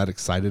since I've been that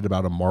excited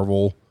about a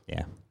Marvel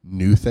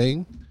new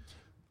thing.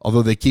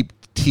 Although they keep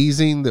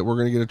teasing that we're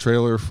going to get a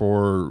trailer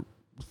for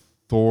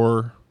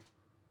Thor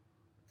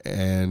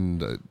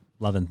and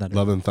Love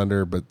and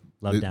Thunder, but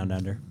Down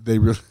Under. They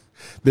released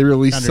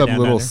Thunder some Down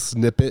little Under.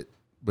 snippet,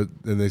 but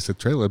then they said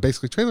trailer.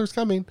 Basically, trailer's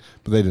coming,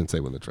 but they didn't say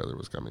when the trailer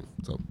was coming,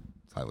 so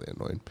it's highly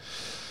annoying.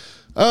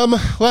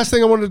 Last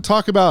thing I wanted to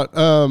talk about: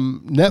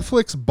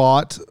 Netflix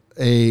bought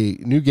a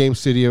new game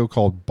studio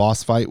called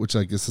Boss Fight, which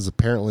I guess is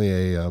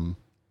apparently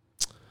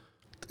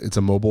it's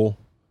a mobile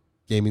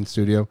gaming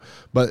studio.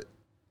 But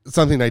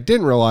something I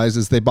didn't realize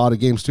is they bought a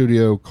game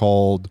studio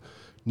called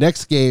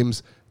Next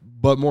Games.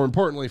 But more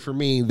importantly for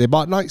me, they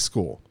bought Night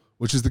School,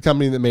 which is the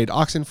company that made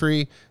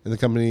Oxenfree and the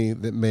company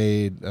that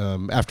made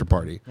After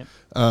Party. Yep.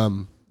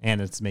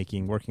 And it's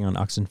working on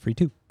Oxenfree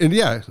too.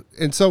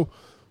 And so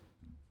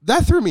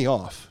that threw me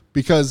off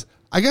because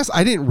I guess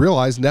I didn't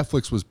realize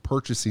Netflix was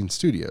purchasing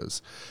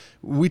studios.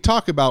 We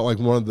talk about like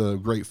one of the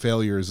great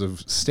failures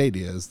of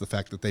Stadia is the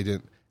fact that they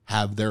didn't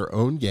have their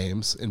own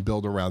games and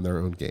build around their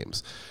own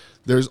games.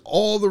 There's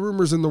all the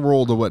rumors in the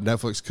world of what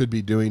Netflix could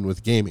be doing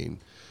with gaming.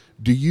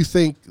 Do you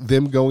think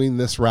them going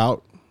this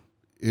route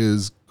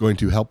is going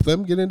to help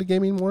them get into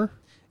gaming more?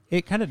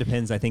 It kind of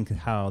depends, I think,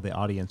 how the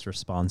audience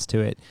responds to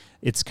it.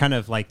 It's kind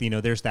of like,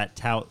 there's that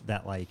tout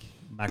that like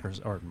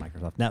Microsoft,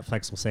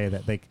 Netflix will say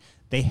that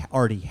they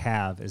already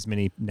have as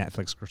many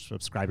Netflix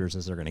subscribers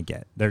as they're going to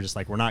get. They're just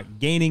like, we're not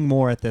gaining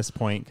more at this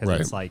point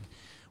because it's like,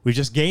 we've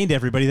just gained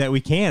everybody that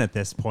we can at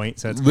this point.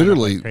 So it's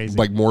literally kind of crazy.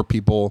 Like more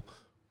people.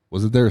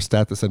 Was it there a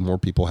stat that said more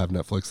people have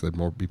Netflix than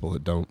more people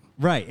that don't?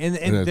 Right. And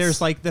there's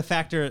like the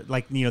factor,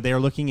 like, they're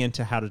looking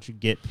into how to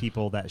get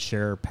people that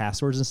share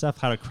passwords and stuff,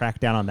 how to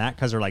crack down on that.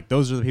 Cause they're like,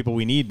 those are the people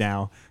we need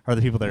now are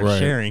the people that are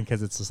sharing.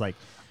 Cause it's just like,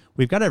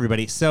 we've got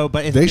everybody. So,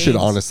 but if they should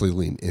honestly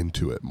lean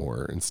into it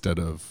more instead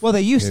of,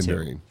 they used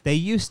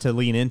to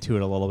lean into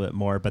it a little bit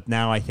more, but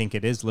now I think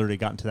it is literally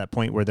gotten to that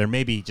point where they're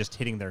maybe just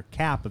hitting their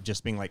cap of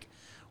just being like,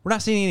 we're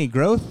not seeing any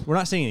growth. We're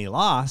not seeing any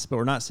loss, but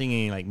we're not seeing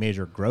any like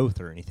major growth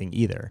or anything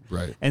either.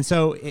 Right. And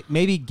so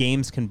maybe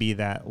games can be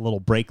that little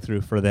breakthrough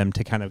for them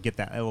to kind of get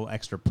that little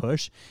extra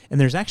push. And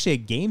there's actually a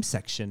game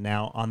section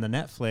now on the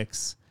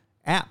Netflix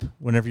app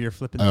whenever you're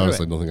flipping through it. I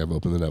honestly don't think I've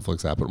opened the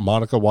Netflix app, but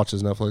Monica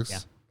watches Netflix. Yeah.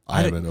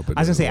 I haven't opened it.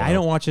 I was going to say, I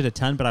don't watch it a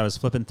ton, but I was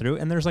flipping through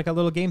and there's like a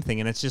little game thing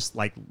and it's just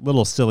like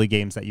little silly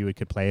games that you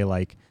could play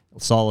like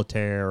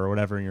Solitaire or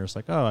whatever. And you're just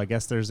like, oh, I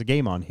guess there's a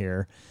game on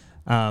here.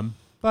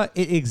 But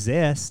it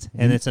exists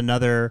and it's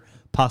another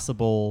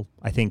possible,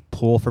 I think,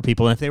 pool for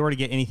people. And if they were to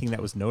get anything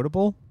that was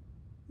notable,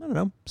 I don't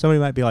know, somebody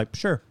might be like,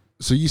 sure.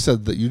 So you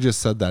just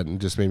said that and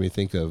just made me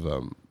think of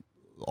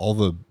all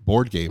the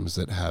board games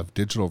that have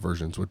digital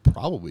versions would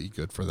probably be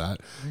good for that.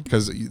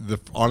 Because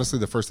honestly,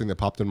 the first thing that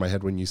popped in my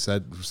head when you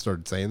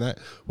started saying that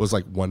was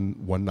like One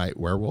Night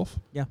Werewolf.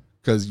 Yeah.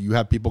 Because you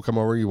have people come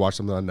over, you watch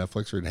them on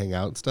Netflix or hang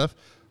out and stuff.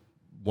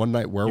 One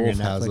Night Werewolf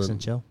has Netflix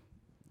and chill.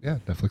 Yeah,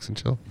 Netflix and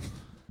chill.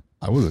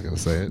 I wasn't going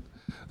to say it.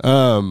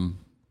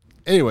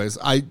 Anyways,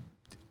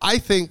 I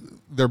think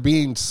they're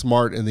being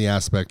smart in the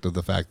aspect of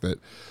the fact that,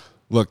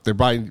 look, they're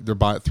buying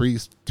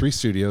three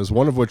studios,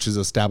 one of which is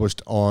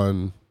established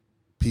on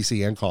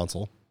PC and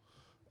console,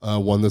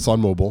 one that's on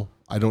mobile.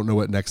 I don't know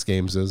what Next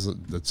Games is.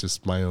 That's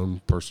just my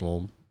own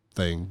personal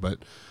thing,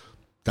 but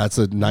that's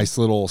a nice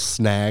little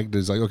snag.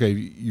 It's like, okay,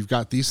 you've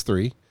got these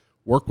three,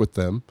 work with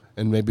them,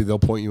 and maybe they'll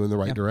point you in the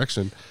right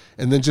direction.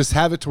 And then just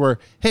have it to where,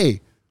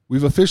 hey,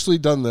 we've officially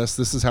done this.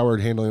 This is how we're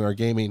handling our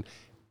gaming.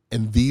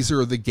 And these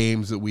are the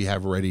games that we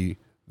have ready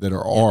that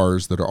are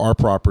ours, that are our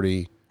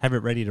property. Have it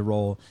ready to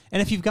roll.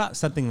 And if you've got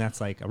something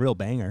that's like a real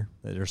banger,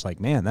 that you're just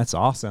like, man, that's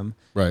awesome.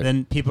 Right.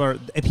 Then people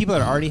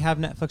that already have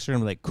Netflix are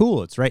going to be like,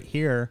 cool, it's right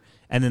here.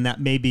 And then that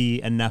may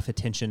be enough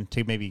attention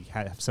to maybe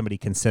have somebody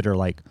consider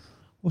like,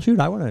 well, shoot,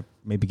 I want to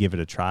maybe give it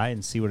a try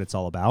and see what it's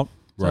all about.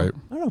 So, Right.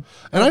 I don't know.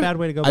 And Not a bad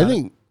way to go about I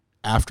think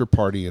After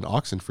Party and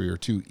Oxenfree are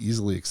two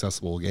easily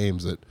accessible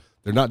games that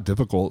they're not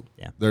difficult.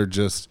 Yeah. They're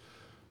just,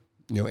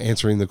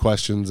 answering the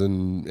questions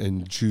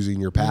and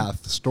choosing your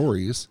path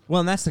stories.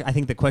 Well, and that's I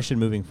think the question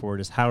moving forward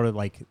is how are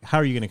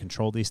you going to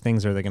control these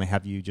things? Are they going to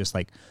have you just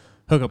like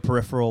hook a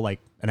peripheral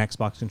like an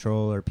Xbox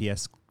controller or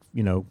PS,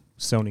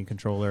 Sony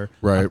controller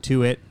Right. up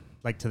to it,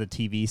 like to the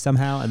TV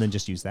somehow, and then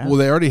just use that? Well,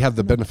 they already have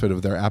the benefit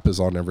of their app is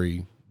on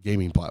every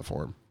gaming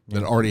platform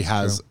that already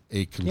has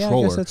a controller. Yeah,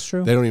 I guess that's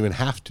true. They don't even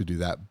have to do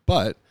that.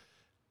 But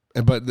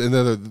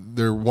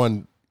their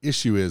one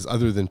issue is,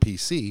 other than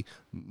PC,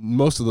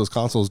 most of those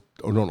consoles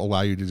don't allow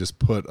you to just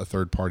put a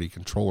third-party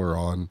controller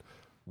on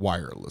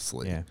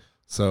wirelessly. Yeah.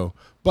 So,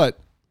 but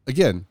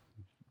again,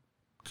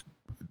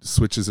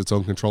 Switch is its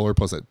own controller,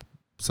 plus it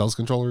sells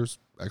controllers.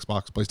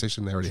 Xbox,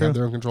 PlayStation, they already have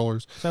their own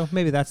controllers. So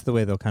maybe that's the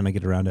way they'll kind of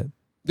get around it.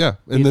 Yeah,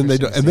 and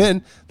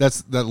then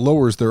that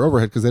lowers their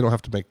overhead because they don't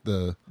have to make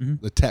the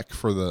tech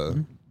for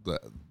the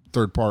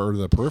third part or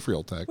the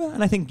peripheral tech. Well,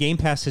 and I think Game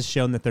Pass has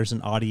shown that there's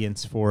an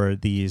audience for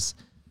these,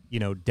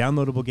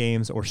 downloadable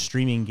games or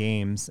streaming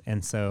games,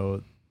 and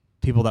so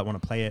people that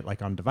want to play it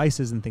like on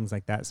devices and things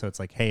like that. So it's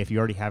like, hey, if you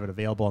already have it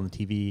available on the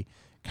TV,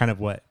 kind of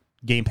what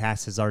Game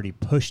Pass has already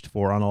pushed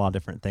for on a lot of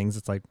different things.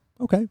 It's like,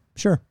 okay,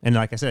 sure. And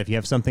like I said, if you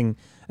have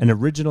an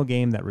original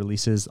game that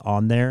releases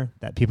on there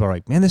that people are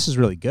like, man, this is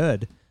really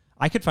good,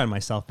 I could find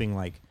myself being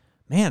like,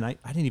 man, I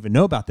didn't even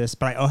know about this,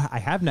 but I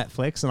have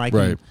Netflix and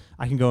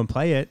I can go and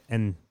play it.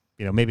 And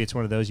maybe it's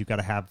one of those you've got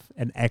to have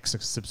an X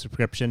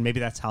subscription. Maybe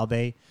that's how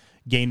they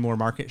gain more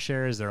market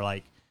shares. They're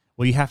like,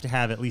 well, you have to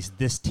have at least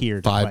this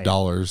tier to play.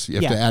 $5. You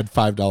have to add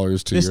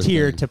 $5 to this your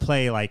tier thing to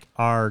play like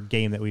our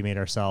game that we made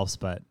ourselves,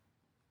 but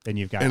then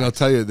you've got. And I'll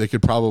tell you, they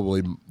could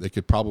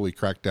probably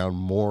crack down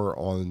more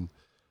on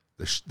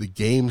the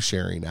game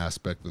sharing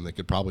aspect than they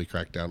could probably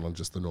crack down on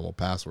just the normal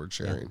password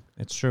sharing.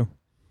 Yeah, it's true.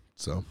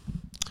 So,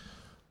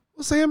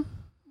 well, Sam,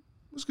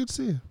 it was good to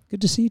see you.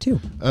 Good to see you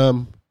too.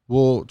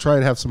 We'll try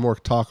and have some more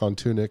talk on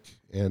Tunic,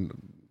 and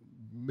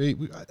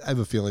maybe I have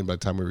a feeling by the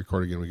time we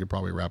record again, we could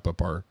probably wrap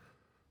up our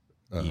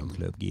Game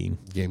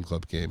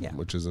Club game,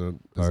 which is a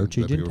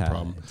big of a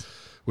problem.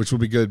 Which will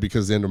be good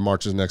because the end of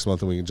March is next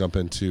month, and we can jump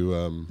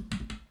into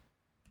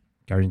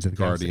Guardians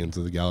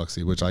of the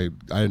Galaxy, which I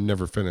had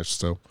never finished.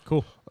 So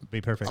cool,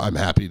 be perfect. I'm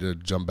happy to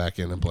jump back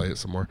in and play it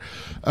some more.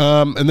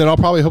 And then I'll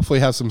probably hopefully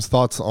have some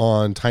thoughts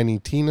on Tiny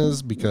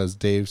Tina's because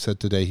Dave said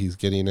today he's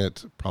getting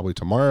it probably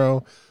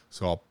tomorrow.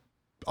 So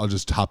I'll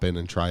just hop in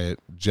and try it.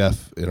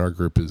 Jeff in our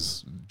group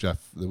is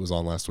Jeff that was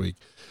on last week.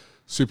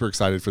 Super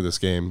excited for this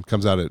game.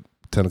 Comes out at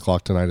 10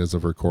 o'clock tonight as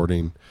of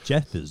recording.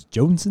 Jeff is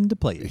jonesing to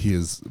play it. He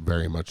is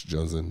very much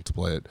jonesing to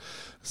play it.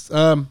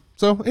 So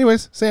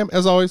anyways, Sam,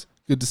 as always,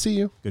 good to see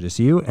you. Good to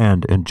see you,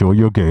 and enjoy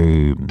your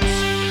games.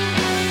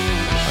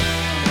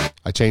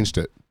 I changed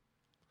it.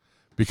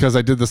 Because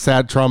I did the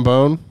sad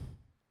trombone,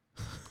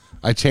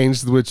 I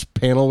changed which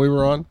panel we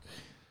were on.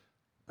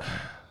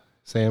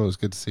 Sam, it was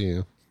good to see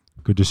you.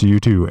 Good to see you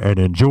too, and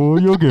enjoy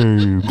your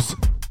games.